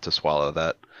tough to swallow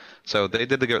that. So they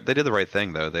did the right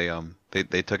thing though.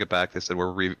 They took it back. They said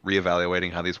we're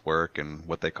reevaluating how these work and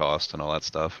what they cost and all that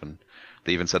stuff, and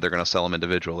they even said they're going to sell them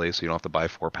individually, so you don't have to buy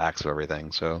 4 packs of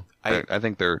everything. So I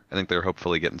think they're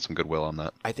hopefully getting some goodwill on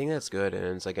that. I think that's good, and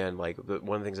it's again like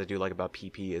one of the things I do like about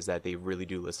PP is that they really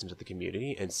do listen to the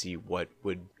community and see what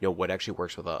would what actually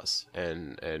works with us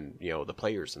and the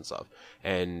players and stuff,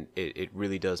 and it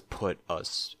really does put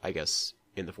us, I guess,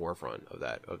 in the forefront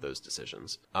of those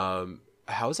decisions.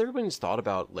 how's everyone's thought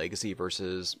about Legacy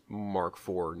versus Mark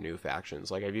IV new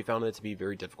factions? Like, have you found it to be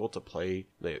very difficult to play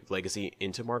Legacy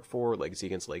into Mark IV, Legacy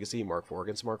against Legacy, Mark IV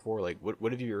against Mark IV? Like,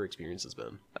 what have your experiences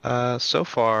been? So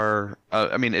far,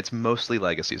 I mean, it's mostly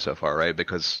Legacy so far, right?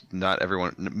 Because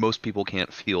most people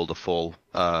can't field a full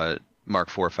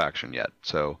Mark IV faction yet.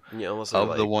 So Yeah, unless they're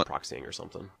of the one, proxying or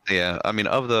something. yeah, I mean,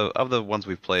 of the ones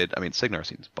we've played, I mean, Signar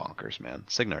seems bonkers, man.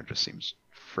 Signar just seems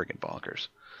friggin' bonkers.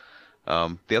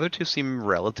 The other two seem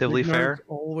relatively Signar's fair.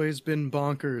 always been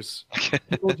bonkers.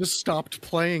 People just stopped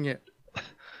playing it.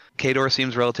 Kador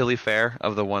seems relatively fair.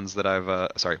 Of the ones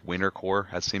that Winter Core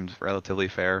has seemed relatively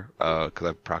fair, because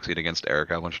I've proxied against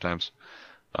Erica a bunch of times.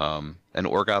 And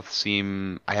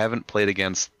Orgoth I haven't played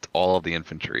against all of the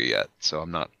infantry yet, so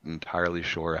I'm not entirely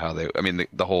sure how they, I mean,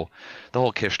 the whole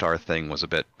Kishtar thing was a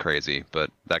bit crazy,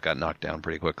 but that got knocked down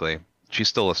pretty quickly. She's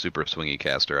still a super swingy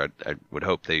caster. I would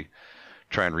hope they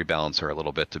try and rebalance her a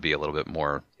little bit to be a little bit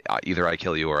more either I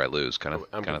kill you or I lose kind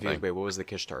of confused. thing. Wait, what was the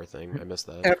Kishtar thing? I missed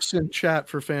that. F's in chat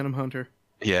for Phantom Hunter.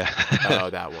 Yeah. Oh,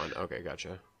 that one. Okay,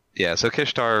 gotcha. Yeah, so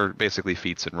Kishtar basically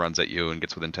feats and runs at you and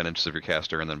gets within 10 inches of your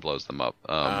caster and then blows them up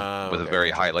with a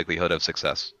very high likelihood of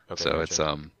success. Okay, so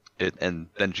gotcha. it's and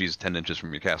then she's 10 inches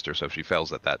from your caster, so if she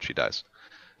fails at that, she dies.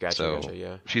 Gotcha,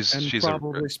 yeah. She's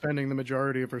Probably spending the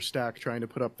majority of her stack trying to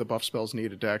put up the buff spells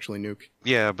needed to actually nuke.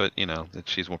 Yeah, but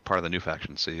she's part of the new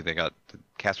faction, so the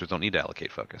casters don't need to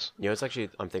allocate focus. It's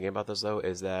actually, I'm thinking about this though,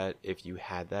 is that if you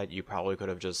had that, you probably could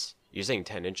have just, you're saying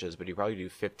 10 inches, but you probably do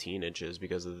 15 inches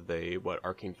because of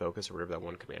Arcane Focus or whatever that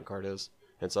one command card is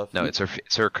and stuff. No, it's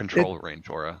her control range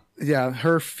aura. Yeah,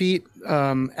 her feat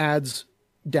adds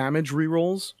damage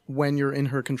rerolls when you're in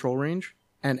her control range,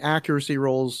 and accuracy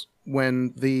rolls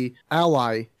when the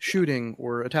ally shooting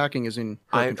or attacking is in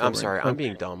her control I'm sorry, range. I'm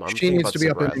being dumb. I'm She thinking needs about to be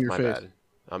up Sabrath, in your my face. bad.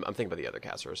 I'm thinking about the other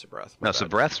caster, Sabrath. No,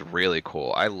 Sabrath's really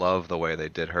cool. I love the way they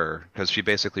did her because she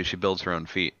builds her own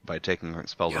feat by taking her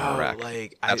spells on the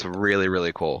rack. That's really,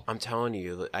 really cool. I'm telling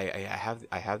you, I have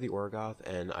the Orgoth,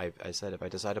 and I said if I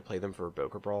decide to play them for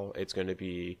Boker Brawl, it's going to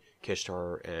be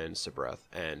Kishtar and Sabrath,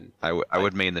 and I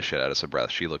would main the shit out of Sabrath.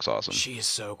 She looks awesome. She is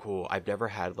so cool. I've never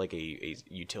had like a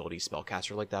utility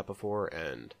spellcaster like that before,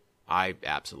 and I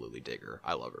absolutely dig her.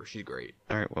 I love her. She's great.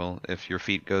 All right, well, if your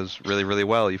feat goes really, really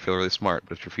well, you feel really smart.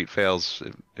 But if your feat fails,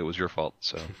 it was your fault.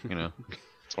 So,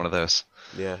 it's one of those.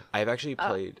 Yeah, I've actually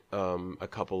played a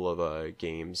couple of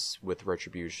games with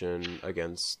Retribution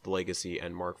against Legacy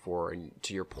and Mark IV. And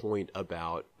to your point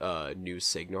about new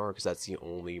Signar, because that's the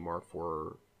only Mark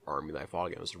IV army that I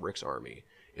fought against, Rick's army.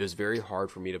 It was very hard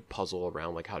for me to puzzle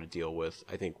around like how to deal with,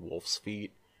 I think, Wolf's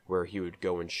Feet, where he would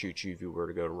go and shoot you if you were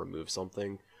to go to remove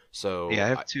something. So yeah,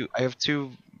 I have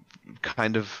two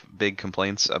kind of big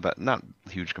complaints about, not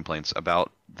huge complaints,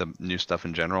 about the new stuff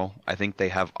in general. I think they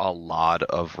have a lot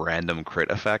of random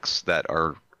crit effects that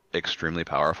are extremely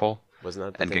powerful. Wasn't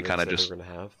that the and thing can kind of they just were gonna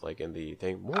have like in the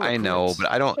thing? More I know, crits.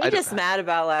 but I don't. What are you just mad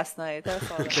about last night? That's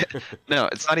all. No,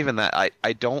 it's not even that.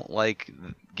 I don't like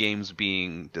games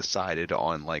being decided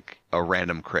on like a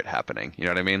random crit happening. You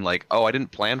know what I mean? Like, oh, I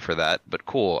didn't plan for that, but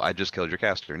cool, I just killed your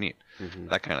caster. Neat.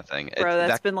 That kind of thing. Bro,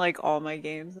 that's been like all my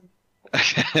games.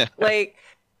 Like,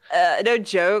 no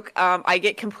joke. I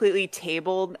get completely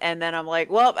tabled, and then I'm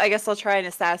like, well, I guess I'll try and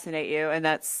assassinate you, and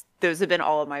those have been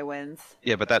all of my wins.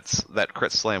 Yeah, but that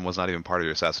crit slam was not even part of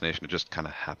your assassination. It just kind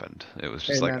of happened. It was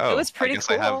just Hey, like, man. oh, It was pretty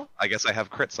cool. I guess I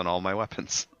have crits on all my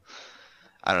weapons.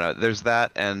 I don't know. There's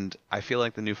that, and I feel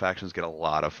like the new factions get a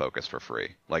lot of focus for free.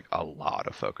 Like, a lot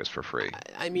of focus for free.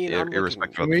 I mean,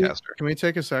 irrespective of Can the we, caster. can we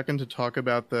take a second to talk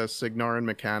about the Signarin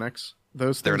mechanics?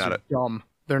 Those They're things not are dumb.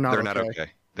 They're not okay.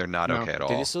 They're not No. okay at Do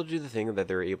they all. still do the thing that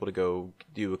they're able to go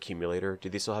do accumulator? Do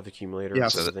they still have accumulator?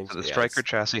 Yes. So the Striker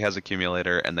chassis has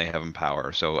accumulator, and they have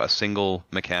Empower. So a single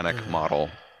mechanic model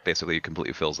basically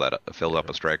completely fills up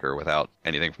a Striker without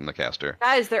anything from the caster.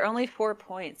 Guys, they're only 4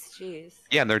 points. Jeez.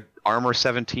 Yeah, and they're armor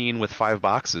 17 with 5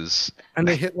 boxes, And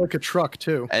they hit like a truck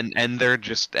too. and they're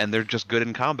just good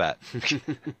in combat.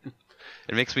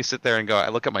 It makes me sit there and go. I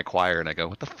look at my choir and I go,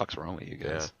 "What the fuck's wrong with you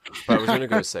Yeah. guys?" But I was gonna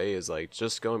go say is like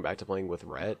just going back to playing with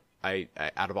Rhett. I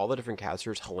out of all the different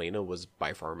casters, Helena was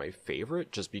by far my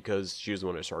favorite, just because she was the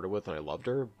one I started with and I loved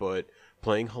her. But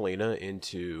playing Helena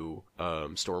into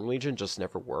Storm Legion just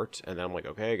never worked, and then I'm like,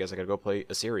 okay, I guess I gotta go play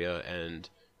Assyria and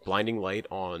blinding light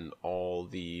on all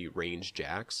the ranged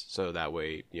jacks, so that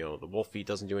way the wolf feet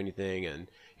doesn't do anything, and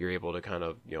you're able to kind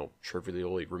of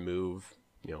trivially remove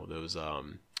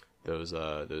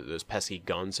those pesky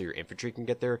guns so your infantry can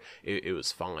get there. It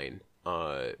was fine.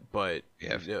 But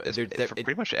Yeah, for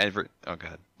pretty much every. Oh, go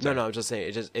ahead. no, I was just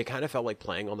saying it kind of felt like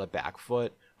playing on the back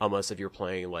foot unless if you're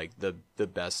playing like the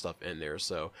best stuff in there.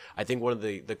 So I think one of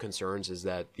the concerns is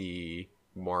that the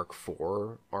Mark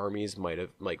IV armies might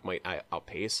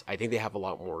outpace. I think they have a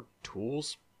lot more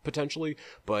tools potentially,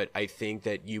 but I think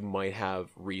that you might have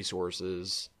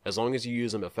resources as long as you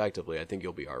use them effectively. I think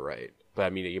you'll be all right. But I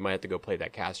mean, you might have to go play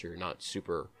that caster you're not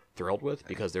super thrilled with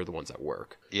because they're the ones that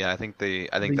work. Yeah, I think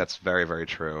that's very, very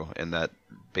true. In that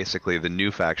basically the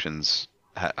new factions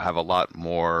have a lot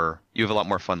more. You have a lot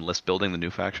more fun list building the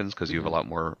new factions because you have a lot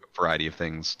more variety of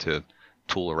things to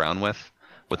tool around with.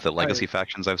 With the legacy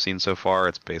factions I've seen so far,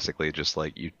 it's basically just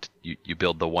like you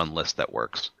build the one list that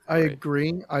works. I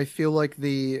agree. I feel like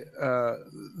the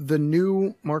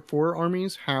new Mark IV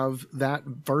armies have that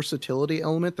versatility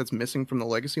element that's missing from the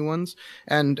legacy ones.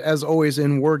 And as always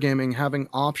in wargaming, having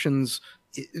options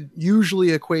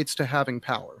usually equates to having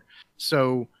power.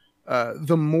 So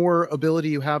the more ability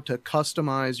you have to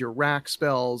customize your rack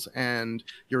spells and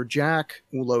your jack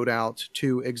loadout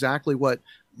to exactly what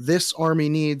this army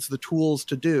needs the tools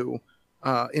to do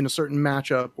in a certain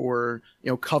matchup, or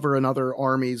cover another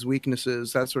army's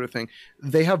weaknesses, that sort of thing.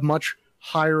 They have much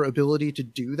higher ability to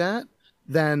do that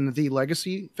than the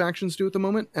legacy factions do at the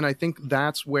moment, and I think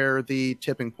that's where the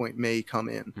tipping point may come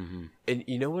in. Mm-hmm. And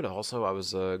you know what? Also, I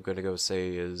was going to go say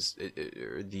is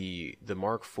the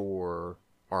Mark IV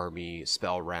army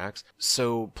spell racks.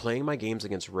 So playing my games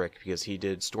against Rick, because he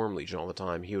did Storm Legion all the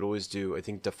time, he would always do, I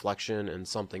think, deflection and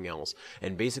something else.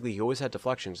 And basically he always had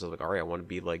deflection, so like, all right, I want to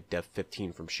be like def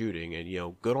 15 from shooting,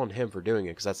 and good on him for doing it,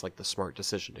 because that's like the smart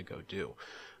decision to go do.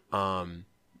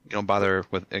 You don't bother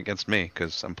with against me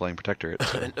because I'm playing Protectorate.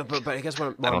 So. but I guess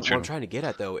what I'm trying to get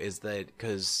at though is that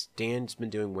because Dan's been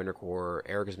doing Winter Core,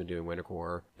 Eric has been doing Winter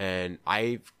Core, and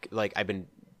I've been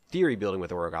theory building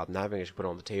with Orogoth, not having actually put it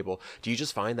on the table. Do you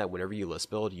just find that whenever you list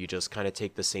build, you just kind of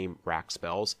take the same rack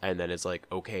spells, and then it's like,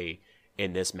 okay,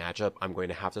 in this matchup, I'm going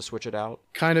to have to switch it out?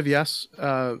 Kind of, yes.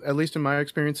 At least in my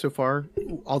experience so far,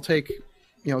 I'll take,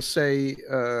 say,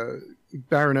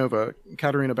 Baronova,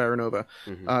 Katarina Baronova.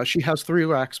 Mm-hmm. She has 3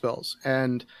 rack spells,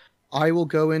 and I will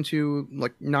go into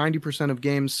like 90% of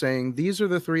games saying, these are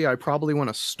the 3 I probably want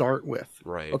to start with.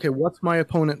 Right. Okay, what's my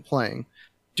opponent playing?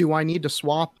 Do I need to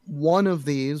swap one of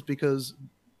these because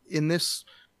in this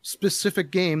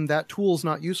specific game that tool's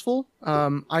not useful?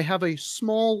 I have a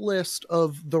small list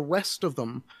of the rest of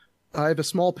them. I have a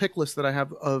small pick list that I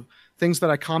have of things that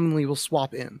I commonly will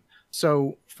swap in.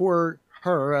 So for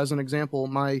her, as an example,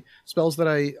 my spells that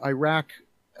I rack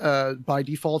by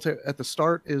default at the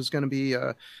start is going to be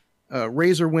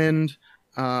Razor Wind,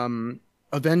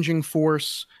 Avenging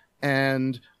Force,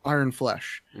 and Iron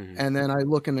Flesh. Mm-hmm. And then I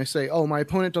look and I say, oh, my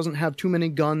opponent doesn't have too many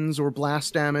guns or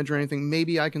blast damage or anything.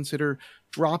 Maybe I consider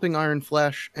dropping Iron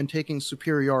Flesh and taking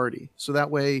Superiority. So that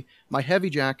way my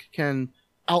Heavy Jack can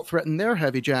out-threaten their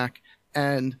Heavy Jack,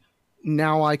 and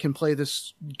now I can play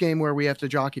this game where we have to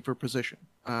jockey for position.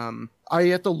 I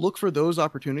have to look for those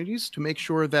opportunities to make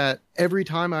sure that every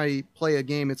time I play a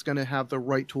game, it's going to have the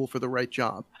right tool for the right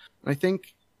job. And I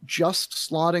think just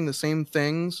slotting the same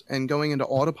things and going into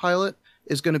autopilot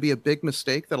is going to be a big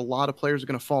mistake that a lot of players are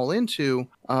going to fall into.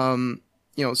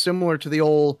 Similar to the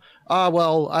old,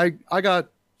 I got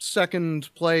second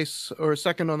place or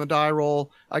second on the die roll.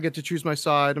 I get to choose my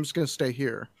side. I'm just going to stay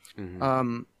here.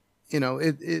 Mm-hmm.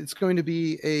 It's going to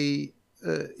be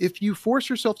if you force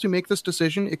yourself to make this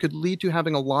decision, it could lead to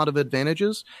having a lot of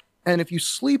advantages. And if you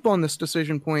sleep on this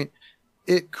decision point,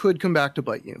 it could come back to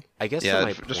bite you. I guess go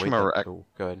ahead. Just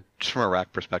from a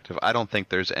rack perspective, I don't think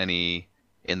there's any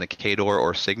in the Khador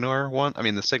or Signar one. I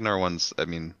mean, the Signar ones,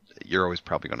 you're always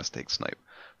probably going to stake snipe,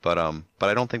 but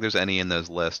I don't think there's any in those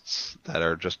lists that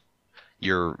are just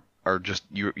you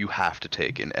have to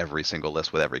take in every single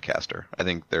list with every caster. I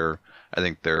think they're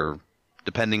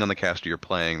depending on the caster you're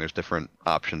playing, there's different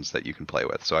options that you can play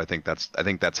with. So I think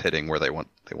that's hitting where they want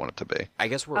it to be. I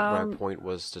guess what my point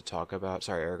was to talk about.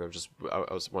 Sorry, Eric.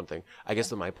 I was one thing. I guess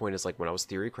that my point is like when I was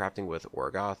theory crafting with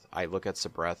Orogoth, I look at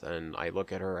Sabreth and I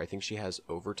look at her. I think she has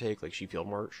overtake, like she field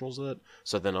marshals it.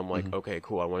 So then I'm like, okay,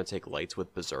 cool. I want to take lights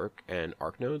with Berserk and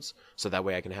Arc Nodes, so that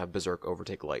way I can have Berserk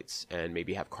overtake lights and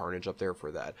maybe have Carnage up there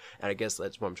for that. And I guess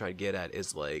that's what I'm trying to get at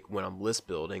is like when I'm list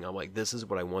building, I'm like, this is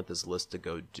what I want this list to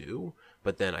go do.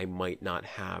 But then I might not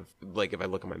have, like, if I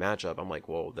look at my matchup, I'm like,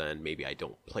 well, then maybe I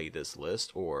don't play this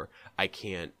list, or I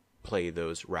can't play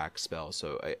those rack spells.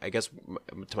 So I guess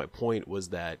to my point was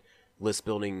that list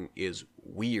building is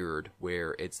weird,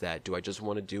 where it's that, do I just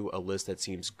want to do a list that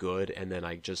seems good, and then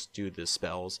I just do the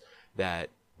spells that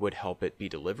would help it be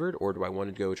delivered, or do I want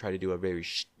to go try to do a very,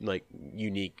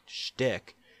 unique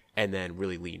shtick, and then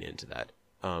really lean into that?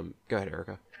 Go ahead,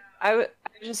 Erica. I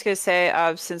just gonna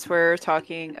say, since we're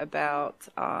talking about,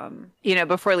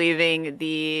 before leaving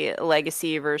the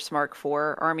Legacy versus Mark IV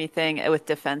Army thing with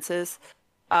defenses.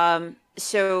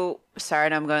 So sorry, I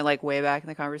know I'm going like way back in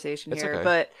the conversation It's here,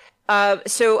 okay. but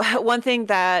so one thing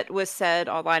that was said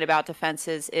online about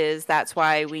defenses is that's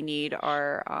why we need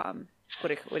our what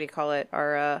do you call it?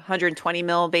 Our 120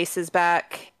 mil bases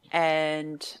back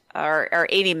and our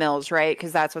 80 mils, right?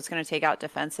 Because that's what's going to take out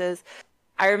defenses.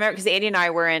 I remember because Andy and I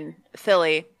were in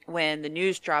Philly when the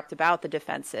news dropped about the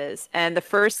defenses, and the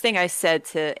first thing I said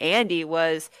to Andy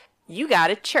was, "You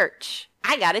got a church.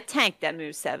 I got a tank that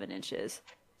moves 7 inches."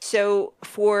 So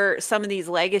for some of these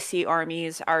legacy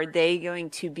armies, are they going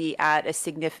to be at a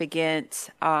significant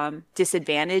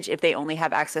disadvantage if they only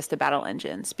have access to battle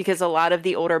engines? Because a lot of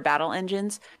the older battle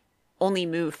engines only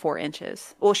move 4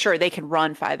 inches. Well, sure, they can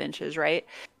run 5 inches, right?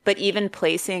 But even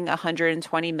placing a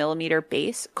 120 millimeter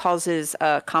base causes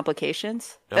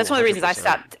complications. Oh, That's one of the reasons I 100%.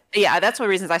 stopped. Yeah, that's one of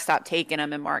the reasons I stopped taking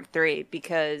them in Mark III,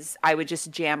 because I would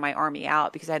just jam my army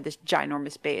out because I had this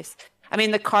ginormous base. I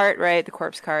mean, the cart, right? The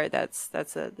corpse cart, that's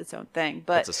its own thing.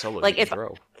 But That's a solo like you if can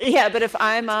throw. yeah, but if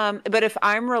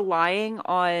I'm relying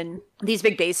on these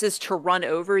big bases to run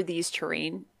over these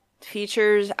terrain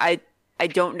features, I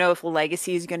don't know if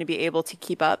Legacy is going to be able to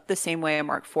keep up the same way a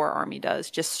Mark IV army does,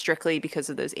 just strictly because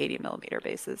of those 80 millimeter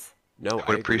bases. No, I would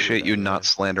agree with appreciate that, you yeah. not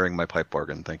slandering my pipe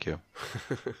organ. Thank you.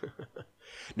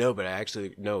 No, but I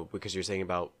actually no, because you're saying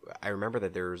about. I remember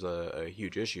that there's a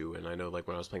huge issue, and I know like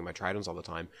when I was playing my Tridents all the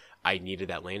time, I needed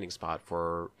that landing spot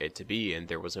for it to be, and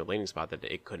there was no landing spot that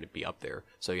it couldn't be up there.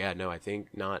 So yeah, no, I think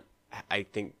not. I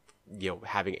think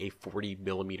having a 40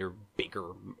 millimeter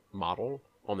bigger model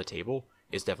on the table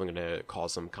is definitely going to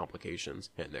cause some complications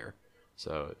in there.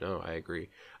 So no, I agree.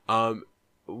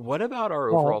 What about our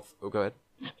overall? Oh, go ahead.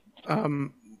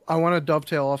 I want to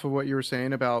dovetail off of what you were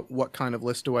saying about what kind of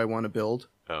list do I want to build.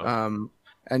 Oh.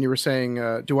 And you were saying,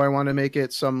 do I want to make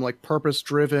it some like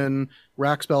purpose-driven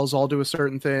rack spells all do a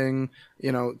certain thing,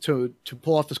 to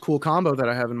pull off this cool combo that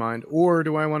I have in mind, or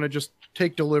do I want to just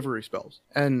take delivery spells?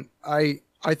 And I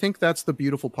think that's the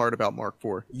beautiful part about Mark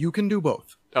IV. You can do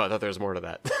both. Oh, I thought there was more to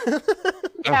that.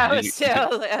 Yeah, you-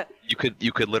 still.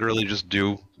 You could literally just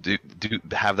do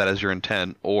have that as your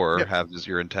intent, or Yep. have as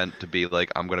your intent to be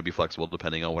like, I'm going to be flexible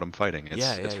depending on what I'm fighting. It's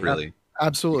Yeah. really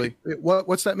Absolutely.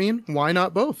 What's that mean? Why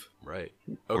not both? Right.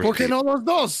 Or ¿Por qué Pete. no los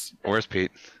dos? Where's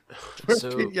Pete?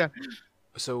 So Yeah.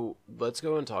 So let's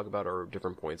go and talk about our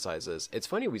different point sizes. It's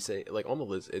funny we say like on the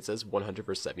list it says 100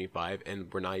 versus 75,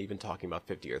 and we're not even talking about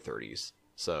 50 or 30s.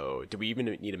 So do we even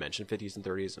need to mention 50s and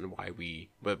 30s and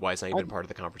why it's not even part of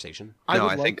the conversation? I No,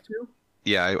 would I like think- to.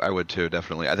 Yeah, I would too,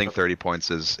 definitely. I think 30 points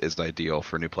is ideal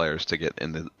for new players to get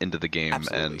into the game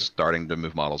Absolutely. and starting to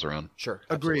move models around. Sure.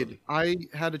 Agreed. absolutely.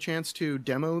 I had a chance to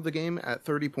demo the game at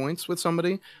 30 points with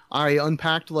somebody. I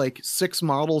unpacked like 6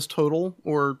 models total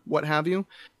or what have you.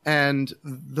 And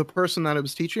the person that I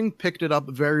was teaching picked it up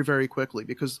very, very quickly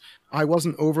because I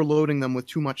wasn't overloading them with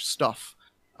too much stuff.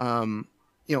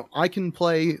 I can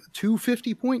play 2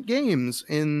 50-point games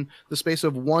in the space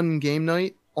of one game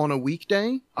night on a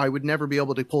weekday. I would never be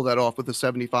able to pull that off with a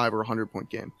 75 or 100-point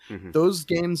game. Mhm. Those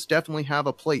games definitely have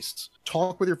a place.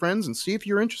 Talk with your friends and see if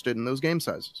you're interested in those game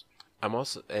sizes. I'm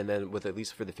also, and then with at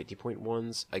least for the 50-point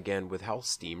ones, again, with how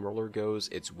Steamroller goes,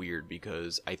 it's weird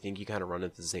because I think you kind of run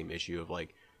into the same issue of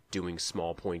like doing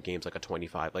small point games like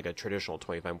a traditional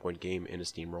 25-point game in a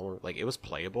Steamroller. Like it was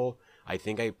playable. I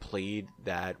think I played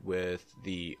that with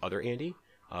the other Andy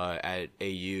at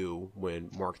AU when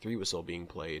Mark III was still being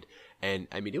played. And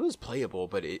I mean, it was playable,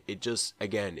 but it just,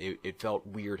 again, it felt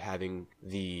weird having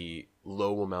the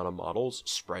low amount of models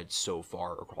spread so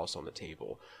far across on the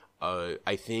table.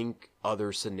 I think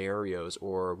other scenarios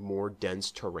or more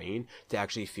dense terrain to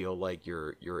actually feel like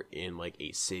you're in like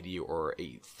a city or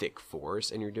a thick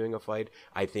forest and you're doing a fight,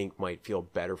 I think might feel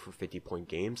better for 50-point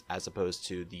games as opposed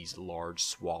to these large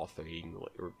swathing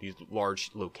or these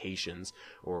large locations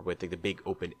or with like the big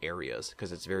open areas,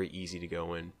 because it's very easy to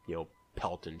go and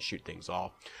pelt and shoot things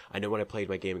off. I know when I played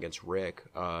my game against Rick,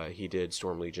 he did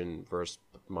Storm Legion versus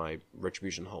my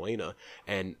Retribution Helena,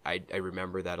 and I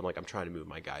remember that I'm trying to move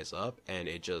my guys up, and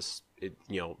it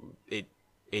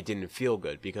didn't feel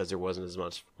good because there wasn't as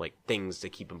much like things to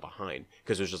keep them behind,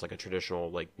 because it was just like a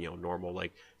traditional normal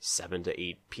like 7 to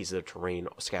 8 pieces of terrain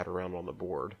scattered around on the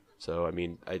board. So I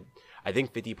mean, I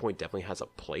think 50-point definitely has a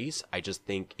place. I just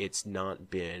think it's not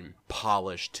been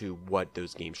polished to what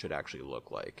those games should actually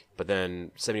look like. But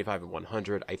then 75 and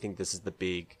 100, I think this is the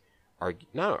big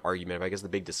not an argument, but I guess the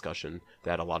big discussion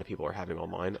that a lot of people are having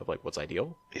online of like what's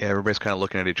ideal. Yeah, everybody's kind of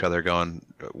looking at each other, going,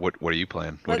 "What are you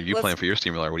playing? What are you playing for your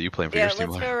Steamler? What are you playing for your Yeah, let's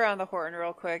Steamler?" go around the horn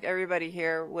real quick. Everybody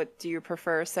here, what do you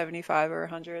prefer, 75 or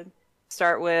 100?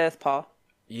 Start with Paul.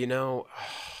 You know,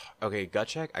 okay, gut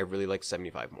check. I really like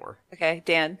 75 more. Okay,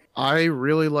 Dan. I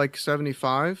really like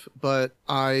 75, but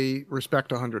I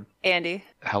respect 100. Andy.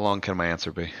 How long can my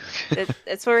answer be?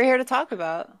 It's what we're here to talk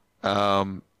about.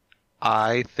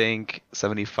 I think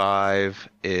 75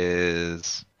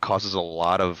 causes a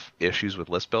lot of issues with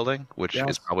list building, which Yes.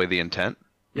 is probably the intent.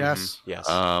 Yes. Yes.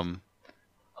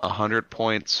 100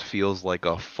 points feels like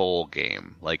a full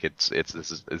game. Like this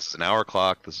is an hour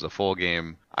clock. This is a full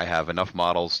game. I have enough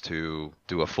models to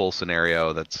do a full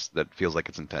scenario that feels like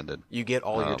it's intended. You get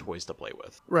all your toys to play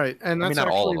with. Right, and I mean, that's not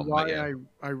all actually of them, why but yeah.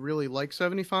 I really like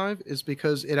 75 is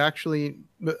because it actually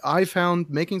I found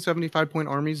making 75-point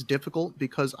armies difficult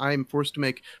because I'm forced to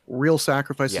make real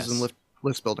sacrifices in Yes.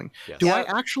 list building. Yes. Do Yeah.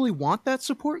 I actually want that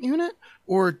support unit,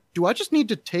 or do I just need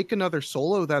to take another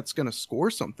solo that's going to score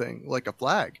something like a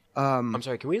flag? I'm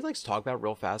sorry, can we like talk about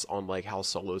real fast on like how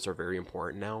solos are very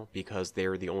important now because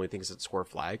they're the only things that score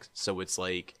flags. So it's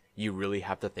like you really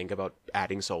have to think about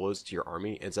adding solos to your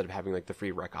army instead of having like the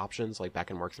free rec options like back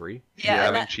in Mark 3. Yeah, and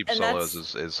having that- cheap and solos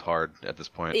that's- is hard at this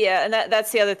point. Yeah, and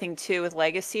that's the other thing too with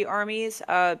legacy armies,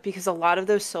 because a lot of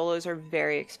those solos are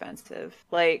very expensive,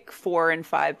 like 4 and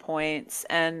 5 points,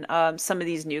 and some of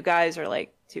these new guys are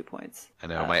like 2 points. I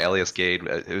know my Elias Gade,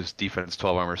 his defense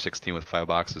 12 armor 16 with 5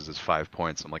 boxes is 5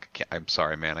 points. I'm like, I'm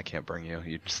sorry, man, I can't bring you.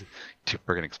 You're just too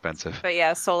friggin' expensive. But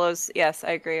yeah, solos, yes,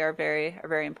 I agree, are very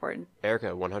important.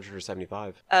 Erica, 100 or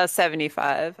 75?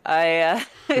 75. I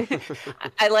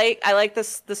I like the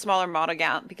smaller model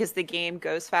count because the game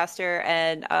goes faster,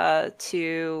 and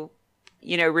to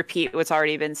repeat what's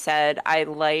already been said, I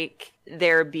like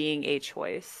there being a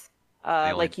choice.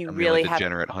 Like you I'm really the have,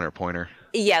 degenerate 100-pointer.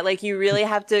 yeah, like you really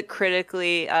have to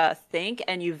critically think,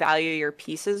 and you value your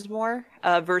pieces more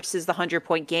versus the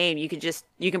 100-point game.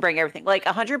 You can bring everything. Like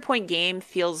a 100-point game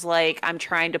feels like I'm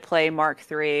trying to play Mark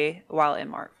 3 while in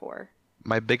Mark 4.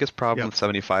 My biggest problem Yep. with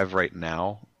 75 right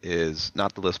now is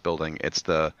not the list building.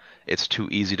 It's too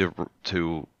easy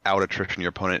to out attrition your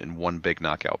opponent in one big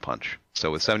knockout punch.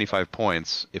 So with 75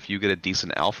 points, if you get a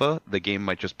decent alpha, the game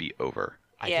might just be over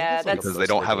Yeah, that's- because they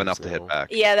don't have enough to hit back.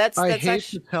 Yeah, that's I hate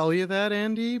actually, to tell you that,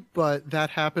 Andy, but that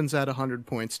happens at 100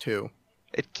 points too.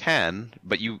 It can,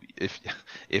 but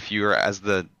if you're as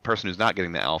the person who's not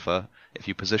getting the alpha, if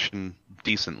you position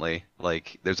decently,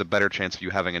 like there's a better chance of you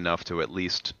having enough to at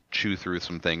least chew through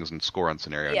some things and score on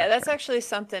scenario. yeah, next that's turn. actually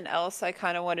something else I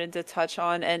kind of wanted to touch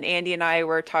on. And Andy and I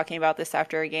were talking about this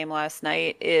after a game last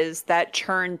night. Is that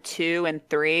turn 2 and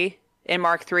 3 in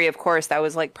Mark 3? Of course, that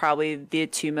was like probably the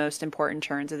 2 most important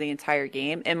turns of the entire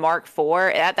game. In Mark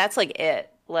 4, that's like it.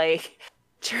 Like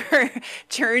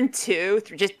turn 2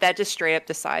 just straight up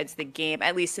decides the game,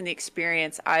 at least in the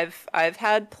experience I've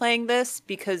had playing this,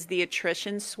 because the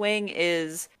attrition swing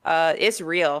is it's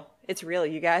real,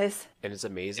 you guys. And it's Yeah,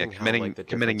 amazing how committing like the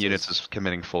committing differences- units is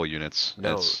committing full units.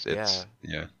 No, it's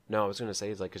yeah. No, I was gonna say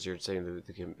it's like because you're saying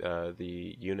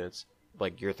the units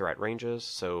like your threat ranges.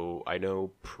 So I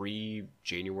know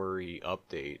pre-January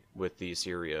update with the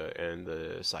Assyria and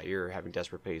the Sire having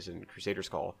Desperate Pace and Crusader's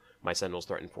Call, my Sentinels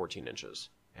threaten 14 inches.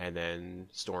 And then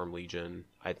Storm Legion,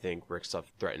 I think Rick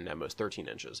stuff threatened at most 13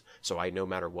 inches. So I no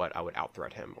matter what, I would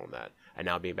out-threat him on that. And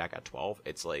now being back at 12,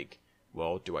 it's like,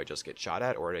 well, do I just get shot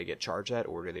at, or do I get charged at,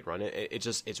 or do they run it?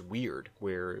 It's weird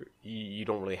where you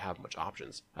don't really have much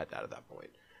options at that point.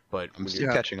 But I'm when still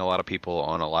you're- catching a lot of people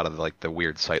on a lot of like the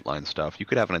weird sightline stuff. You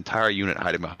could have an entire unit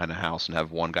hiding behind a house and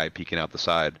have one guy peeking out the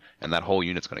side, and that whole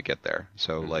unit's going to get there.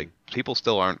 So like people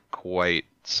still aren't quite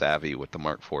savvy with the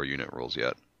Mark IV unit rules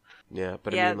yet. yeah,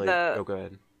 but I Yeah, mean, like, the- oh, go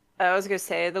ahead. I was going to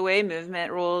say the way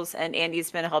movement rules, and Andy's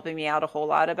been helping me out a whole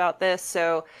lot about this.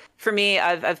 So for me,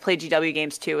 I've played GW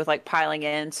games too with like piling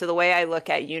in. So the way I look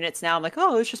at units now, I'm like,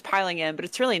 oh, it's just piling in, but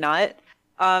it's really not.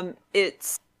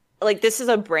 It's like this is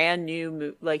a brand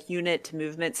new like unit to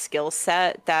movement skill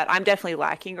set that I'm definitely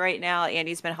lacking right now.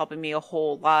 Andy's been helping me a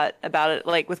whole lot about it,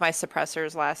 like with my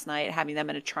suppressors last night, having them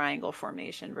in a triangle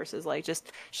formation versus like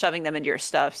just shoving them into your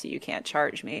stuff so you can't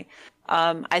charge me.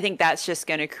 I think that's just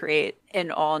going to create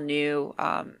an all new,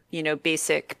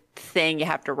 basic thing you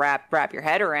have to wrap your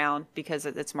head around because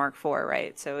it's Mark IV,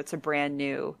 right? So it's a brand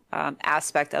new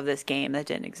aspect of this game that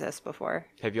didn't exist before.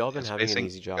 Have y'all been It's having an facing-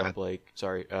 easy go job, ahead. like,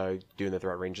 doing the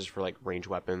threat ranges for like range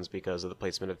weapons because of the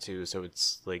placement of 2? So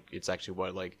it's like it's actually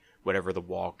what like whatever the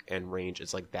walk and range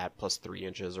is, like that plus 3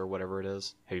 inches or whatever it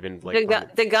is? Have you been like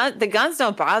the guns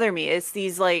don't bother me. It's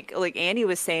these like Andy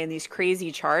was saying, these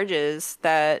crazy charges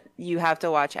that you have to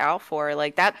watch out for.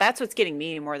 Like that's what's getting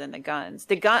me more than the guns.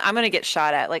 The gun, I'm gonna get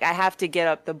shot at. Like I have to get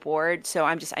up the board, so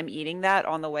I'm eating that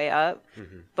on the way up.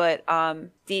 But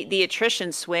the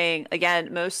attrition swing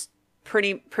again,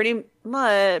 pretty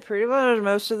much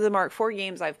most of the Mark IV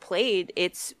games I've played,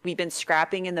 we've been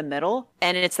scrapping in the middle,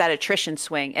 and it's that attrition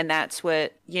swing, and that's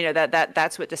what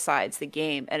that's what decides the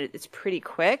game, and it's pretty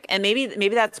quick. And maybe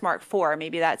that's Mark IV,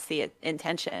 maybe that's the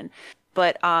intention,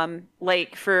 but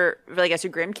like as a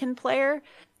Grimkin player,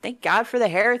 thank God for the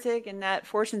Heretic and that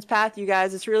Fortune's Path, you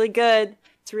guys. It's really good.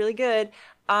 It's really good.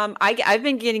 I've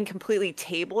been getting completely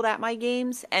tabled at my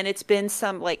games, and it's been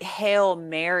some like Hail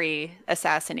Mary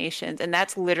assassinations, and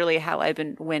that's literally how I've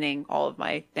been winning all of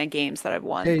my games that I've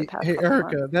won. Hey,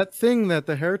 Erica, that thing that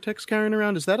the Heretic's carrying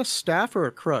around, is that a staff or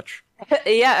a crutch?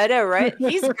 Yeah, I know, right?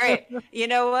 He's great. You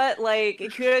know what? Like,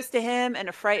 kudos to him and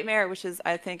a Frightmare, which is,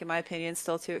 I think, in my opinion,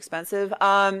 still too expensive.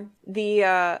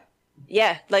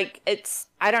 Yeah, like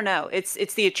I don't know. It's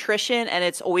the attrition, and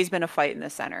it's always been a fight in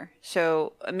the center.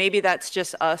 So maybe that's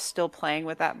just us still playing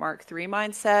with that Mark III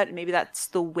mindset. Maybe that's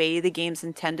the way the game's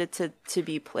intended to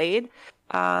be played.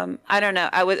 I don't know.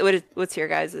 What's your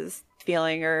guys'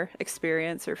 feeling or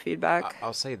experience or feedback?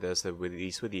 I'll say this, that at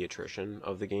least with the attrition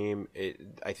of the game,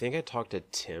 I think I talked to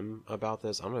Tim about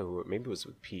this. I don't know, maybe it was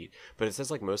with Pete, but it says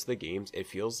like most of the games, it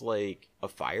feels like a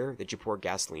fire that you pour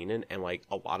gasoline in, and like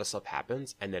a lot of stuff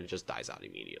happens, and then it just dies out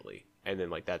immediately. And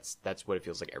then like that's what it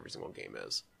feels like every single game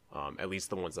is. At least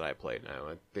the ones that I played. Now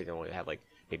I think I only had like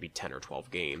maybe 10 or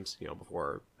 12 games,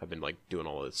 before I've been like doing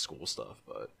all this school stuff.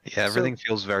 But yeah, everything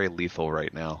feels very lethal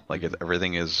right now. Like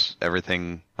everything kills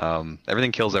everything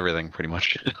pretty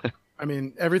much. I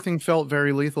mean, everything felt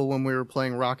very lethal when we were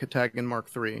playing Rocket Tag in Mark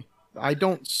III. I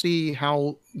don't see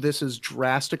how this is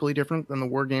drastically different than the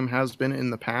war game has been in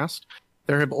the past.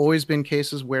 There have always been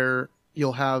cases where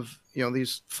you'll have,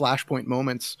 these flashpoint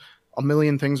moments. A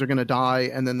million things are going to die,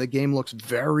 and then the game looks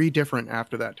very different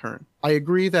after that turn. I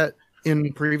agree that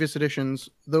in previous editions,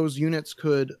 those units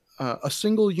a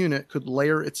single unit could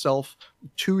layer itself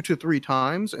 2 to 3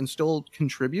 times and still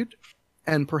contribute.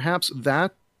 And perhaps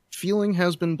that feeling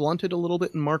has been blunted a little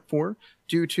bit in Mark IV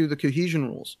due to the cohesion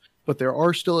rules. But there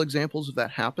are still examples of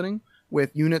that happening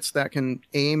with units that can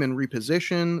aim and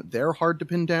reposition. They're hard to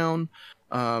pin down,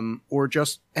 or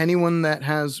just anyone that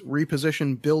has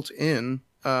reposition built in,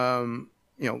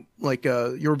 like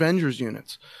your Avengers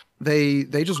units. They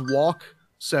just walk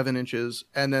 7 inches,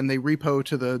 and then they repo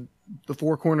to the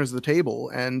 4 corners of the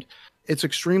table, and it's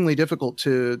extremely difficult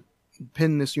to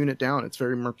pin this unit down. It's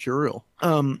very mercurial.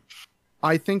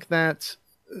 I think that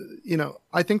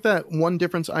one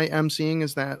difference I am seeing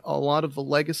is that a lot of the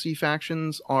legacy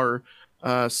factions are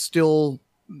still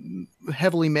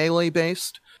heavily melee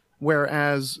based,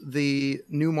 whereas the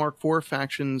new Mark IV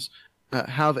factions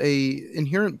have a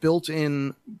inherent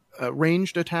built-in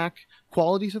ranged attack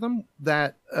quality to them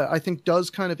that I think does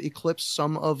kind of eclipse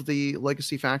some of the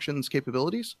legacy factions'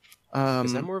 capabilities.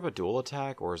 Is that more of a dual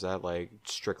attack, or is that like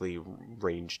strictly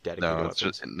range dedicated?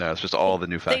 No, it's just all the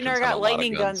new factions. They got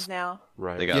lightning guns now.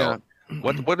 Right. They got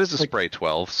what is a spray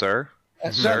 12, sir?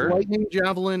 That lightning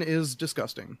javelin is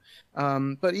disgusting.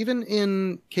 But even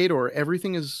in Khador,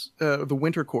 everything is the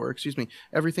Winter Corps.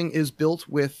 Everything is built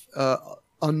with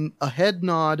a head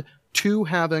nod to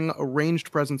having a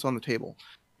ranged presence on the table.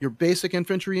 Your basic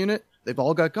infantry unit, they've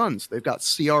all got guns. They've got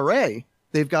CRA.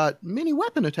 They've got mini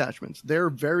weapon attachments. They're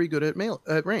very good at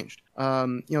ranged.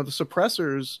 The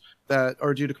suppressors that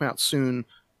are due to come out soon,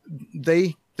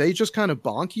 they just kind of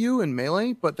bonk you in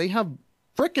melee, but they have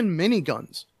frickin'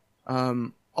 miniguns.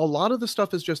 A lot of the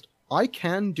stuff is just, I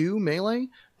can do melee,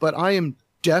 but I am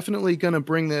definitely gonna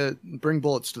bring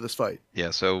bullets to this fight. Yeah,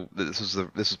 so this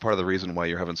is part of the reason why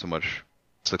you're having so much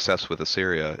success with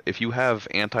Assyria. If you have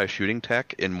anti-shooting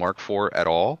tech in Mark IV at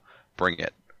all, bring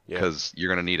it, because you're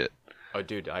gonna need it. Oh,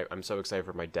 dude, I'm so excited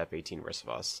for my Def 18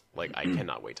 Risvas. Like, I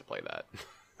cannot wait to play that.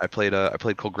 I played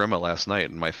Kolgrima last night,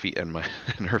 and my feet and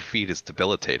her feet is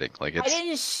debilitating. Like it's. I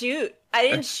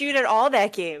didn't shoot at all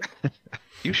that game.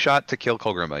 You shot to kill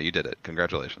Kolgrima. You did it.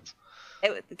 Congratulations.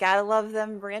 Gotta love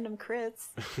them random crits.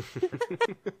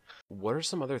 What are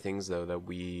some other things, though, that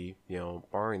we,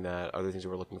 barring that, other things that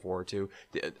we're looking forward to?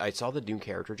 I saw the Doom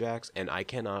character jacks, and I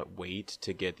cannot wait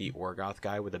to get the Orgoth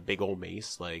guy with a big old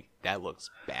mace. Like, that looks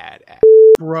badass.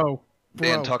 Bro.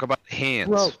 Man, talk about hands.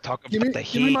 Bro, talk about the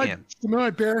hands. Give me my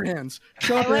bare hands.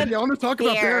 Shut up, Andy. I want to talk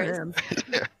about bare hands.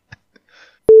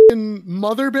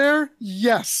 Mother bear?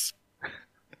 Yes.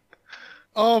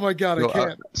 Oh my god, I So,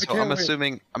 can't. I so can't I'm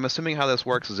wait. assuming how this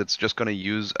works is it's just going to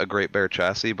use a Great Bear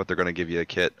chassis, but they're going to give you a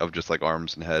kit of just like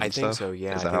arms and head I and think stuff. so.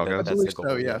 Yeah, Is I that how think it goes? that's the believe so,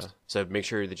 goal. yes. Yeah. So make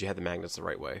sure that you have the magnets the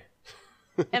right way.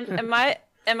 Am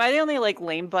I the only like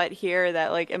lame butt here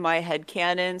that like in my head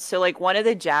canon? So like one of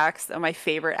the jacks, my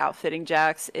favorite outfitting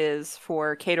jacks is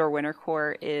for Khador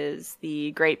Wintercore is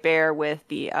the Great Bear with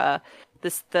the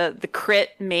the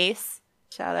crit mace.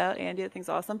 Shout out Andy, that thing's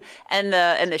awesome. And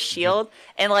the shield.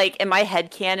 And like in my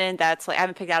head canon, that's like I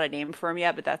haven't picked out a name for him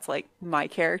yet, but that's like my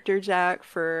character jack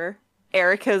for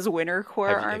Erica's Wintercore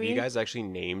Have army. you guys actually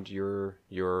named your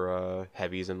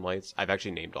heavies and lights? I've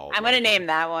actually named all of I'm mine. gonna name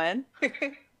that one.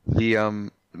 The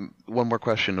one more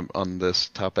question on this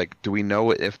topic. Do we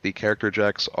know if the character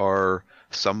jacks are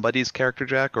somebody's character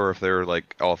jack or if they're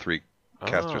like all three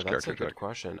casters' That's a character good jack?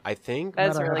 question. I think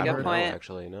That's a That I really I good don't know point.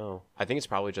 actually. No, I think it's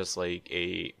probably just like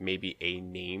maybe a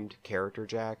named character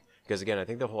jack. Because again, I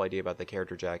think the whole idea about the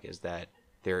character jack is that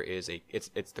there is it's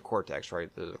the cortex,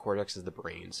 right? The cortex is the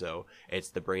brain, so it's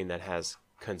the brain that has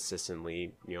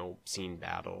consistently seen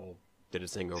battle, did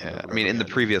its thing over. Yeah, and I over mean, in the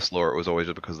again. previous lore, it was always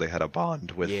because they had a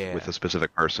bond with Yeah. a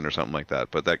specific person or something like that.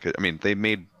 But that could, I mean, they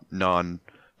made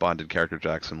non-bonded character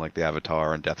jacks in like the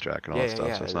Avatar and Deathjack and all Yeah, that stuff.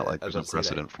 yeah, So it's yeah, not I like was there's no about to say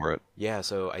that. precedent for it. Yeah,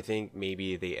 so I think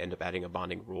maybe they end up adding a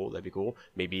bonding rule. That'd be cool.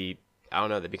 Maybe I don't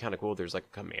know. That'd be kind of cool. If there's like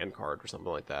a command card or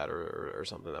something like that, or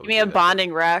something that would Give me do a that.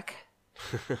 bonding wreck.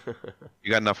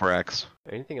 You got enough racks?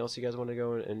 Anything else you guys want to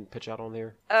go and pitch out on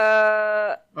there?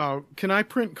 Oh, can I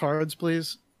print cards,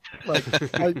 please? Like,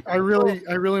 I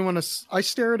really want to. I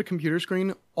stare at a computer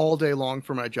screen all day long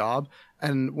for my job,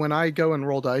 and when I go and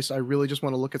roll dice, I really just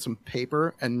want to look at some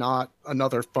paper and not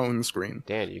another phone screen.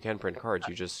 Dan, you can print cards.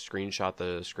 You just screenshot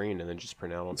the screen and then just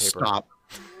print it out on paper. Stop.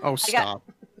 Oh, stop.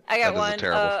 I got That is one. a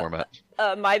terrible format.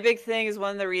 My big thing is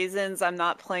one of the reasons I'm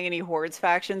not playing any Hordes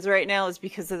factions right now is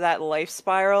because of that life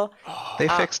spiral. They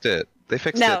fixed it. They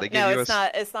fixed No, it. They gave no, you it's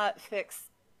not. It's not fixed.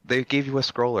 They gave you a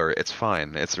scroller. It's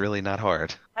fine. It's really not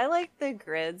hard. I like the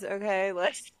grids. Okay,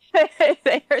 like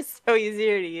they are so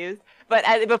easier to use. But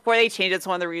before they changed, it's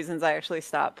one of the reasons I actually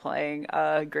stopped playing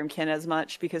Grimkin as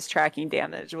much because tracking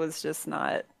damage was just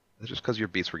not. It's just because your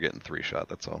beasts were getting 3-shot.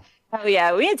 That's all. Oh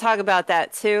yeah, we need to talk about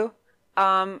that too.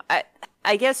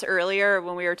 I guess earlier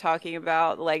when we were talking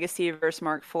about Legacy versus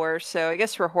Mark IV, so I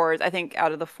guess for Hordes, I think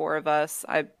out of the four of us,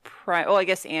 I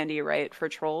guess Andy, right, for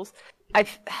Trolls.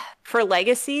 For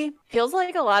Legacy, feels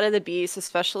like a lot of the beasts,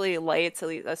 especially lights, at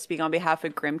least I speak on behalf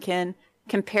of Grimkin,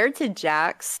 compared to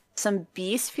Jax, some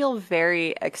beasts feel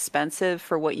very expensive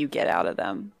for what you get out of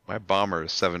them. My bomber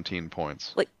is 17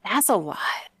 points. Like, that's a lot.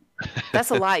 That's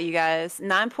a lot, you guys.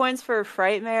 9 points for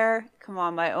Frightmare. Come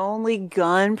on, my only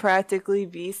gun, practically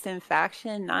beast in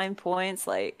faction. 9 points.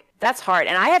 Like, that's hard.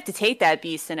 And I have to take that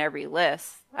beast in every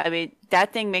list. I mean,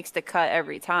 that thing makes the cut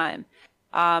every time.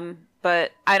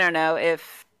 But I don't know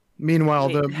if. Meanwhile,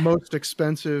 the most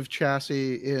expensive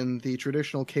chassis in the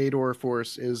traditional Khador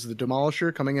force is the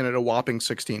Demolisher, coming in at a whopping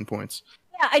 16 points.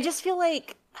 Yeah, I just feel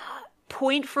like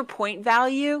point for point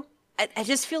value. I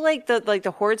just feel like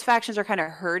the Hordes factions are kind of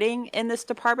hurting in this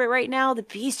department right now. The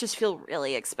beasts just feel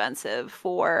really expensive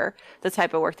for the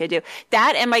type of work they do.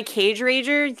 That and my Cage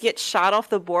Rager get shot off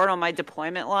the board on my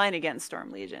deployment line against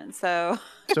Storm Legion. So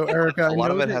Erica, I lot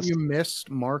know of it that has you missed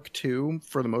Mark II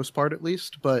for the most part, at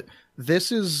least, but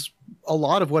this is a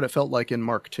lot of what it felt like in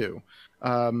Mark II.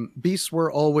 Beasts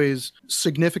were always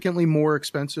significantly more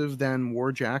expensive than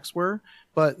Warjacks were,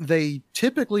 but they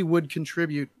typically would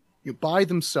contribute by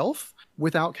themselves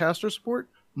without caster support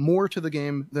more to the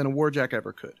game than a Warjack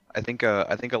ever could. I think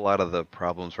a lot of the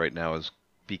problems right now is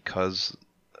because,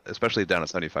 especially down at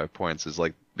 75 points, is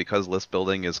like because list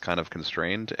building is kind of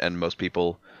constrained and most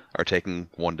people are taking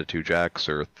 1 to 2 jacks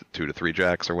or 2 to 3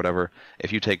 jacks or whatever.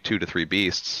 If you take 2 to 3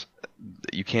 beasts,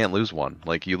 you can't lose one.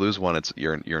 Like you lose one,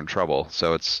 you're in trouble.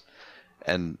 So it's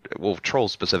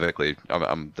Trolls specifically.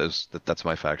 That's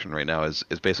my faction right now. Is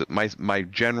basically my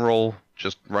general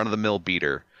just run of the mill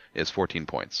beater is 14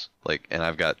 points. Like, and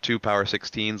I've got 2 power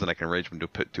 16s and I can rage them to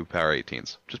 2 power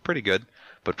 18s, which is pretty good.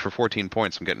 But for 14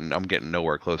 points, I'm getting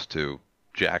nowhere close to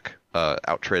Jack,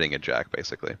 out trading a Jack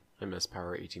basically. I miss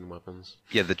power 18 weapons.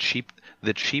 Yeah, the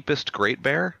cheapest Great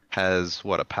Bear has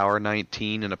a power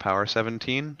 19 and a power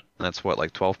 17. And that's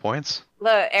like 12 points.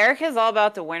 look, Erica's all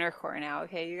about the Winter Core now.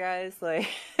 Okay, you guys, like.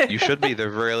 You should be.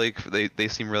 They're they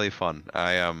seem really fun.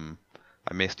 I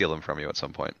may steal them from you at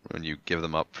some point when you give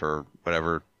them up for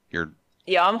whatever you're.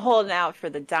 Yeah, I'm holding out for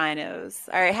the dinos.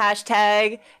 All right,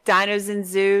 hashtag dinos in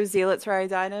zoo. Zealots ride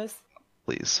dinos.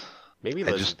 Please. Maybe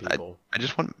I lizard people.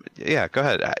 just want. Yeah, go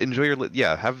ahead. Enjoy your.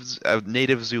 Yeah, have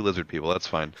native zoo lizard people. That's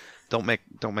fine. Don't make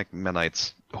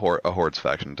Menites a Hordes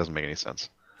faction. It doesn't make any sense.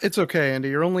 It's okay, Andy.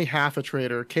 You're only half a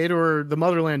traitor. Khador, the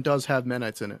Motherland, does have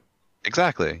Menites in it.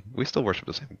 Exactly. We still worship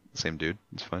the same dude.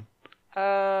 It's fine.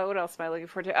 What else am I looking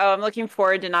forward to? Oh, I'm looking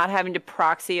forward to not having to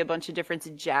proxy a bunch of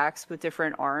different jacks with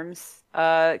different arms.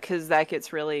 Because that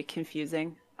gets really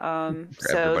confusing. For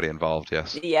everybody involved,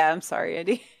 yes. Yeah, I'm sorry,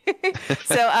 Andy.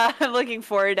 So I'm looking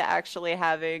forward to actually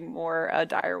having more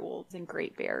dire wolves and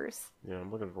great bears. Yeah,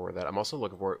 I'm looking forward to that. I'm also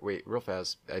looking forward. Wait, real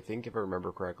fast. I think if I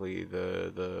remember correctly,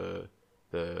 the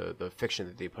fiction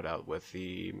that they put out with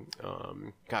the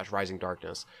Rising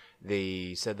Darkness,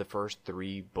 they said the first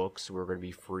 3 books were going to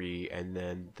be free, and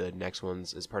then the next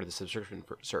ones is part of the subscription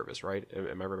service, right?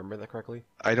 Am I remembering that correctly?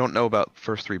 I don't know about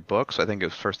first 3 books. I think it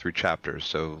was first 3 chapters.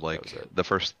 So like the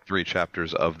first 3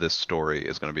 chapters of this story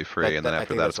is going to be free, and then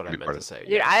after that it's going to be part of.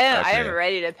 Dude, I am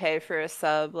ready to pay for a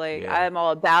sub. Like I'm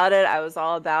all about it. I was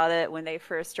all about it when they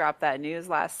first dropped that news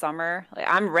last summer. Like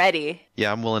I'm ready.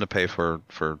 Yeah, I'm willing to pay for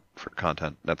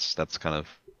content. That's kind of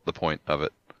the point of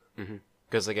it. Mm-hmm.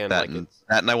 Because again, that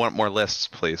and I want more lists,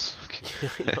 please.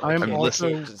 I'm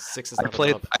also 6 is I not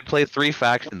enough. play 3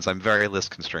 factions. I'm very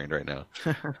list constrained right now.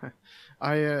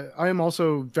 I am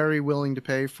also very willing to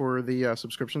pay for the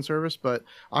subscription service, but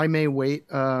I may wait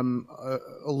a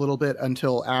little bit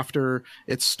until after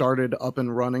it's started up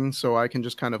and running, so I can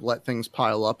just kind of let things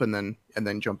pile up and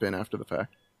then jump in after the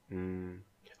fact.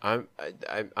 I'm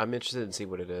interested in see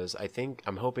what it is.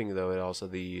 I'm hoping though it also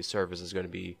the service is going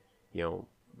to be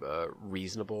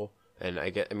reasonable. And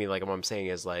what I'm saying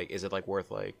is like, is it like worth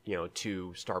like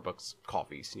 2 Starbucks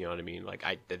coffees? You know what I mean? Like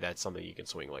that's something you can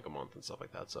swing like a month and stuff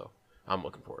like that. So I'm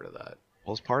looking forward to that.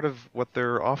 Well, as part of what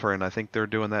they're offering, I think they're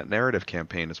doing that narrative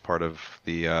campaign as part of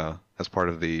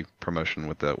the promotion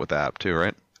with the app too,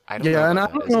 right? I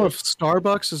don't know if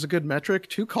Starbucks is a good metric.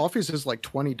 2 coffees is like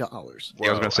 $20. Yeah,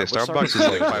 I was gonna say Starbucks is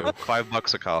like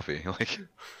 $5 a coffee. Like,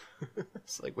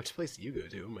 it's like, which place do you go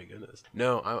to? Oh my goodness.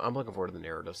 No, I'm looking forward to the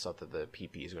narrative stuff that the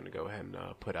PP is going to go ahead and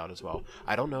put out as well.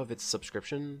 I don't know if it's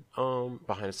subscription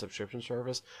behind a subscription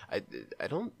service. I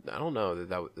don't know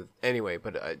that anyway.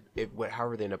 But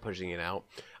however they end up pushing it out,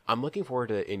 I'm looking forward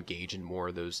to engage in more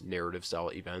of those narrative style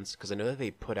events because I know that they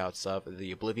put out stuff.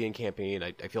 The Oblivion campaign,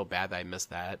 I feel bad that I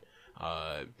missed that.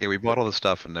 Yeah, we bought all the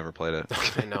stuff and never played it.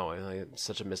 I know, it's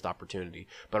such a missed opportunity.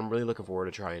 But I'm really looking forward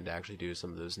to trying to actually do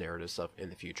some of those narrative stuff in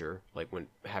the future, like when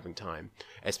having time,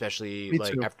 especially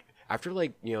after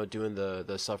like doing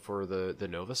the stuff for the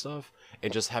Nova stuff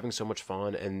and just having so much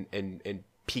fun and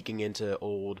peeking into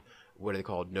old, what are they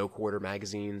called, no quarter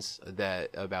magazines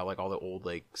that about like all the old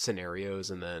like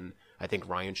scenarios. And then I think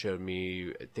Ryan showed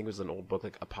me, I think it was an old book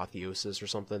like Apotheosis or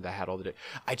something that had all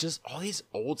these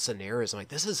old scenarios. I'm like,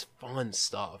 this is fun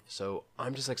stuff. So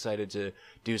I'm just excited to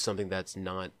do something that's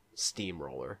not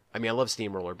Steamroller. I mean, I love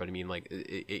Steamroller, but I mean, like,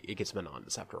 it gets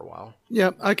monotonous after a while.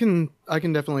 Yeah, I can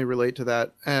definitely relate to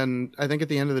that. And I think at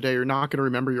the end of the day, you're not going to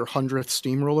remember your 100th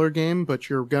Steamroller game, but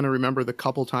you're going to remember the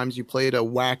couple times you played a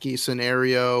wacky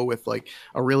scenario with like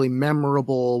a really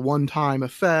memorable one-time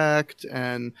effect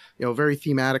and very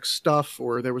thematic stuff,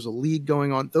 or there was a league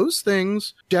going on. Those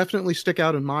things definitely stick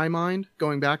out in my mind.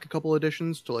 Going back a couple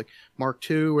editions to like Mark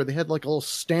II, where they had like a little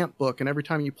stamp book, and every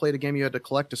time you played a game, you had to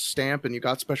collect a stamp, and you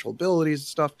got special abilities and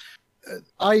stuff.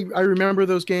 I remember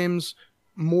those games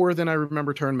more than I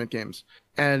remember tournament games,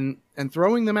 and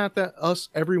throwing them at us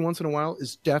every once in a while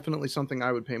is definitely something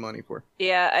I would pay money for.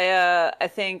 Yeah, I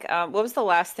think what was the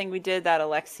last thing we did? That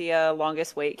Alexia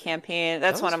Longest Wait campaign.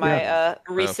 That's one of my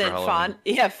recent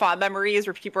fond memories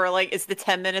where people are like, "Is the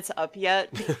 10 minutes up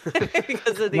yet?"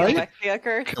 Because of the Alexia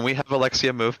curse. Can we have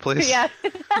Alexia move, please? Yeah.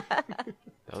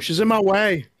 She's in my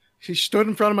way. She stood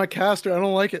in front of my caster. I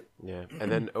don't like it. Yeah.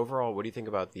 And then overall, what do you think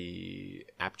about the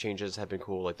app changes? Have been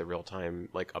cool, like the real-time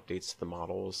like updates to the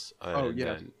models. Oh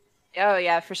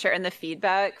yeah, for sure. And the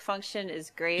feedback function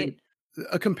is great.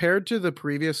 Compared to the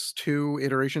previous 2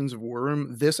 iterations of War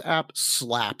Room, this app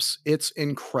slaps. It's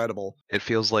incredible. It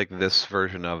feels like this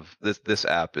version of this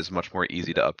app is much more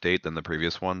easy to update than the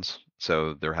previous ones.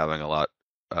 So they're having a lot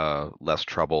less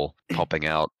trouble pumping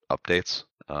out updates.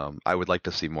 I would like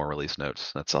to see more release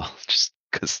notes. That's all. Just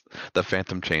because the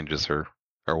phantom changes are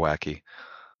wacky.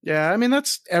 Yeah, I mean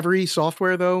that's every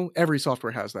software though. Every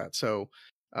software has that. So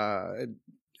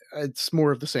it's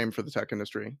more of the same for the tech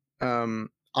industry.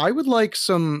 I would like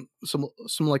some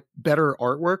like better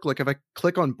artwork. Like if I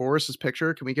click on Boris's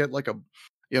picture, can we get like a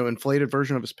inflated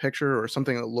version of his picture or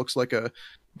something that looks like a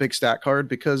big stat card?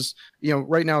 Because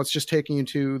right now it's just taking you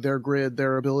to their grid,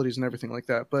 their abilities and everything like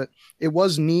that. But it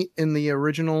was neat in the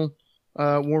original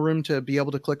War Room to be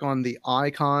able to click on the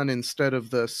icon instead of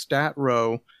the stat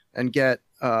row and get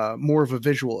more of a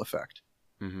visual effect.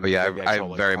 Mhm. But yeah, Like the I actual,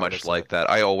 like, very card much itself. like that.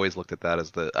 I always looked at that as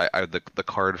the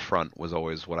card front was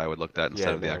always what I would look at instead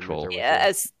Yeah, of the no, I'm right actual. there with Yeah, you.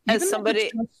 as Even if somebody,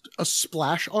 it's just a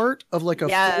splash art of like a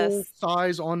Yes. full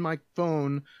size on my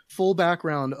phone, full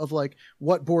background of like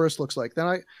what Boris looks like, then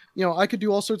I could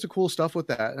do all sorts of cool stuff with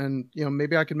that, and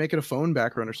maybe I could make it a phone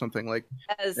background or something. Like,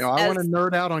 as I want as to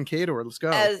nerd out on Kador. Let's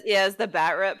go. as the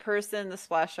bat rep person, the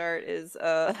splash art is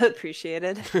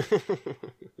appreciated.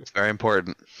 It's very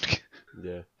important.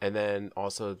 Yeah, and then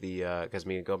also the because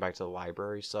go back to the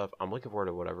library stuff. I'm looking forward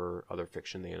to whatever other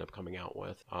fiction they end up coming out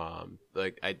with.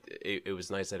 It was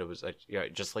nice that it was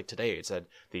just like today. It said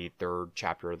the third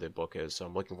chapter of the book is. So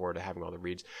I'm looking forward to having all the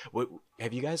reads. What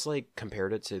have you guys like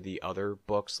compared it to the other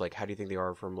books? Like, how do you think they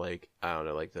are from like I don't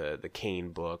know, like the Kane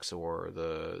books or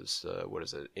the what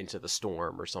is it, Into the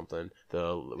Storm or something?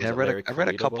 Yeah, I read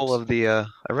a couple of the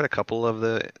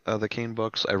Kane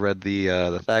books. I read the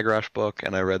Thagrosh book,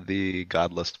 and I read the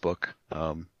Godless book.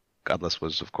 Godless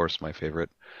was, of course, my favorite.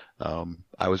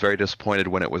 I was very disappointed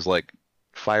when it was like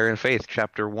Fire and Faith,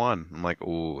 Chapter 1. I'm like,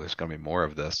 ooh, there's gonna be more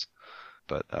of this.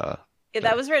 But Yeah,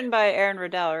 that was written by Aaron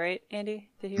Riddell, right, Andy?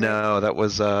 Did he write no, that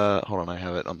was hold on, I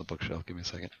have it on the bookshelf. Give me a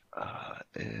second.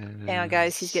 Hang on,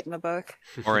 guys, he's getting the book.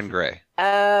 Orin Gray.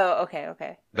 Oh,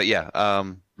 okay. But yeah,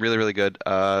 really, really good.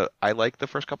 I like the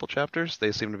first couple chapters.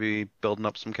 They seem to be building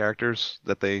up some characters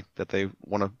that they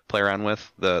want to play around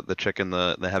with. The chick in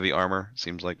the heavy armor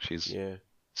seems like she's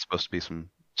supposed to be some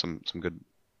good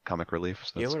comic relief.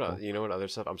 So that's cool. You know what other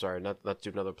stuff? I'm sorry, not to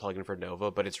do another plug-in for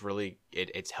Nova, but it's really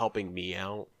it's helping me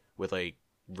out with like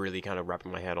really kind of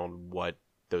wrapping my head on what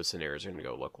those scenarios are going to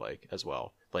go look like as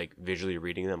well. Like visually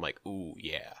reading them, like, ooh,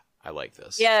 yeah, I like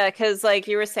this. Yeah, because like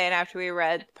you were saying after we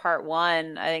read part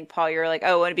 1, I think, Paul, you were like,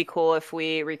 oh, wouldn't it be cool if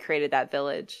we recreated that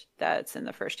village that's in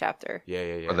the first chapter?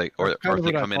 Yeah. Or That's if kind of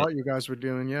they what come I in, thought you guys were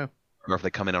doing. Yeah. or if they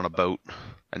come in on a boat.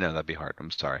 I know that'd be hard.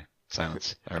 I'm sorry.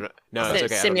 Silence. No, it's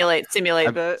okay. Simulate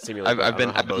I've boat. I've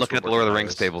been looking at the Lord of the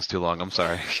Rings tables too long. I'm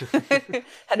sorry.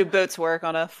 How do boats work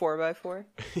on a 4x4?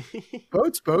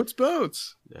 Boats.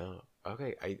 No.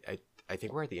 Okay. I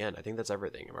think we're at the end. I think that's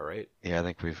everything. Am I right? Yeah, I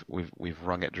think we've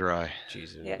wrung it dry.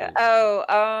 Jesus. Yeah. Oh,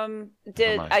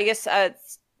 mind. I guess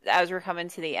as we're coming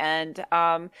to the end,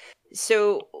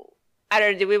 so I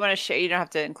don't know, do we want to share? You don't have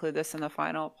to include this in the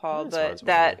final, Paul, That's fine, but it's fine.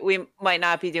 that we might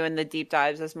not be doing the deep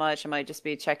dives as much. It might just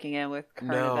be checking in with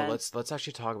current No, events. let's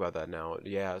actually talk about that now.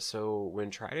 Yeah, so when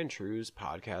Tried and True's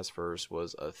podcast first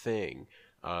was a thing,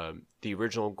 the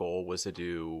original goal was to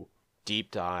do deep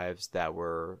dives that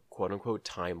were quote unquote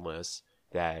timeless,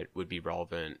 that would be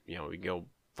relevant. You can go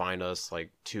find us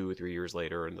like 2 or 3 years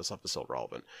later and the stuff is still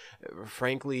relevant.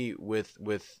 Frankly, with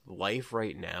life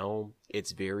right now,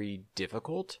 it's very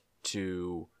difficult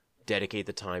to dedicate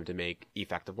the time to make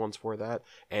effective ones for that.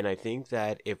 And I think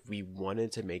that if we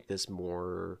wanted to make this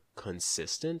more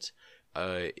consistent,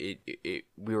 we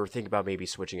were thinking about maybe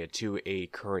switching it to a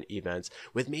current events,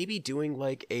 with maybe doing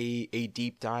like a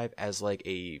deep dive as like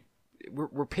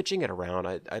we're pitching it around.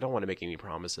 I don't want to make any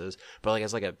promises, but like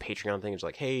as like a Patreon thing, it's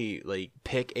like, hey, like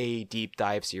pick a deep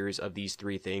dive series of these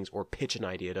 3 things, or pitch an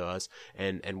idea to us,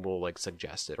 and we'll like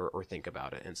suggest it or think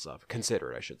about it and stuff.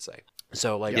 Consider it, I should say.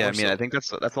 So like, Yeah, I mean, I think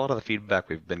that's a lot of the feedback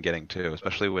we've been getting too,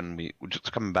 especially when we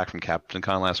just coming back from Captain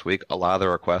Con last week. A lot of the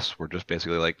requests were just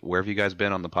basically like, where have you guys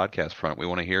been on the podcast front? We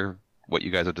want to hear what you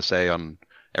guys have to say on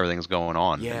everything that's going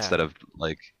on, instead of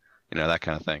like, that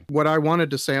kind of thing. What I wanted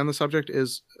to say on the subject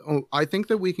is, I think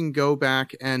that we can go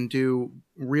back and do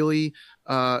really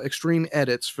extreme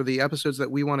edits for the episodes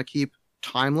that we want to keep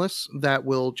timeless, that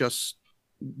will just,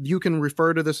 you can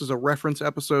refer to this as a reference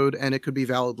episode and it could be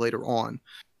valid later on.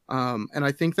 And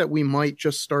I think that we might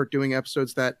just start doing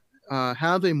episodes that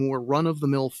have a more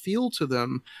run-of-the-mill feel to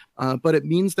them, but it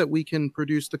means that we can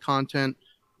produce the content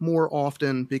more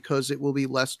often because it will be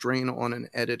less drain on an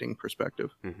editing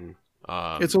perspective. Mm-hmm.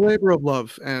 It's a labor of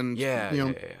love, and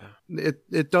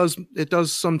it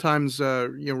does sometimes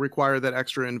require that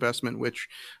extra investment, which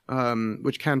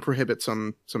can prohibit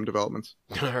some developments.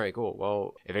 All right, cool.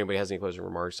 Well, if anybody has any closing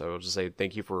remarks, I will just say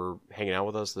thank you for hanging out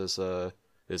with us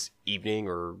this evening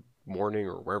or morning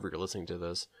or wherever you're listening to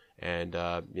this, and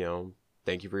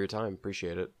thank you for your time.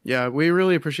 Appreciate it. Yeah, we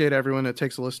really appreciate everyone that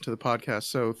takes a listen to the podcast.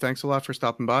 So thanks a lot for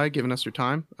stopping by, giving us your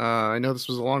time. I know this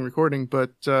was a long recording,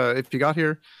 but if you got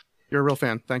here, you're a real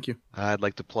fan. Thank you. I'd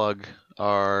like to plug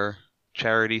our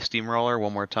charity steamroller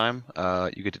one more time.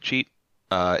 You get to cheat.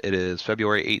 It is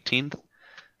February 18th.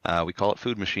 We call it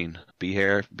Food Machine. Be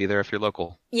there if you're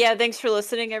local. Yeah, thanks for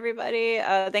listening, everybody.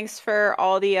 Thanks for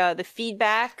all the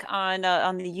feedback on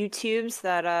the YouTubes.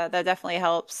 That definitely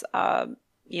helps.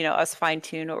 Us fine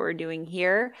tune what we're doing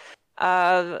here.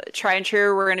 Try and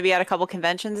true, we're going to be at a couple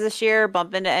conventions this year.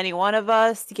 Bump into any one of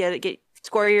us to get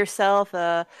score yourself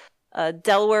a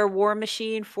Delaware War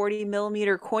Machine 40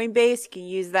 millimeter Coinbase. You can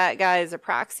use that guy as a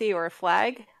proxy or a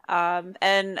flag.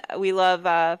 And we love,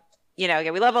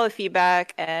 again, we love all the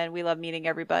feedback and we love meeting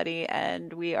everybody.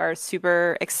 And we are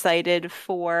super excited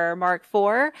for Mark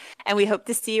IV. And we hope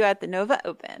to see you at the Nova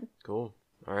Open. Cool.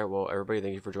 All right. Well, everybody,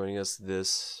 thank you for joining us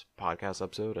this podcast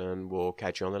episode, and we'll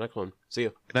catch you on the next one. See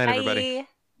you. Good night, everybody. Bye.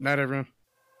 Night, everyone.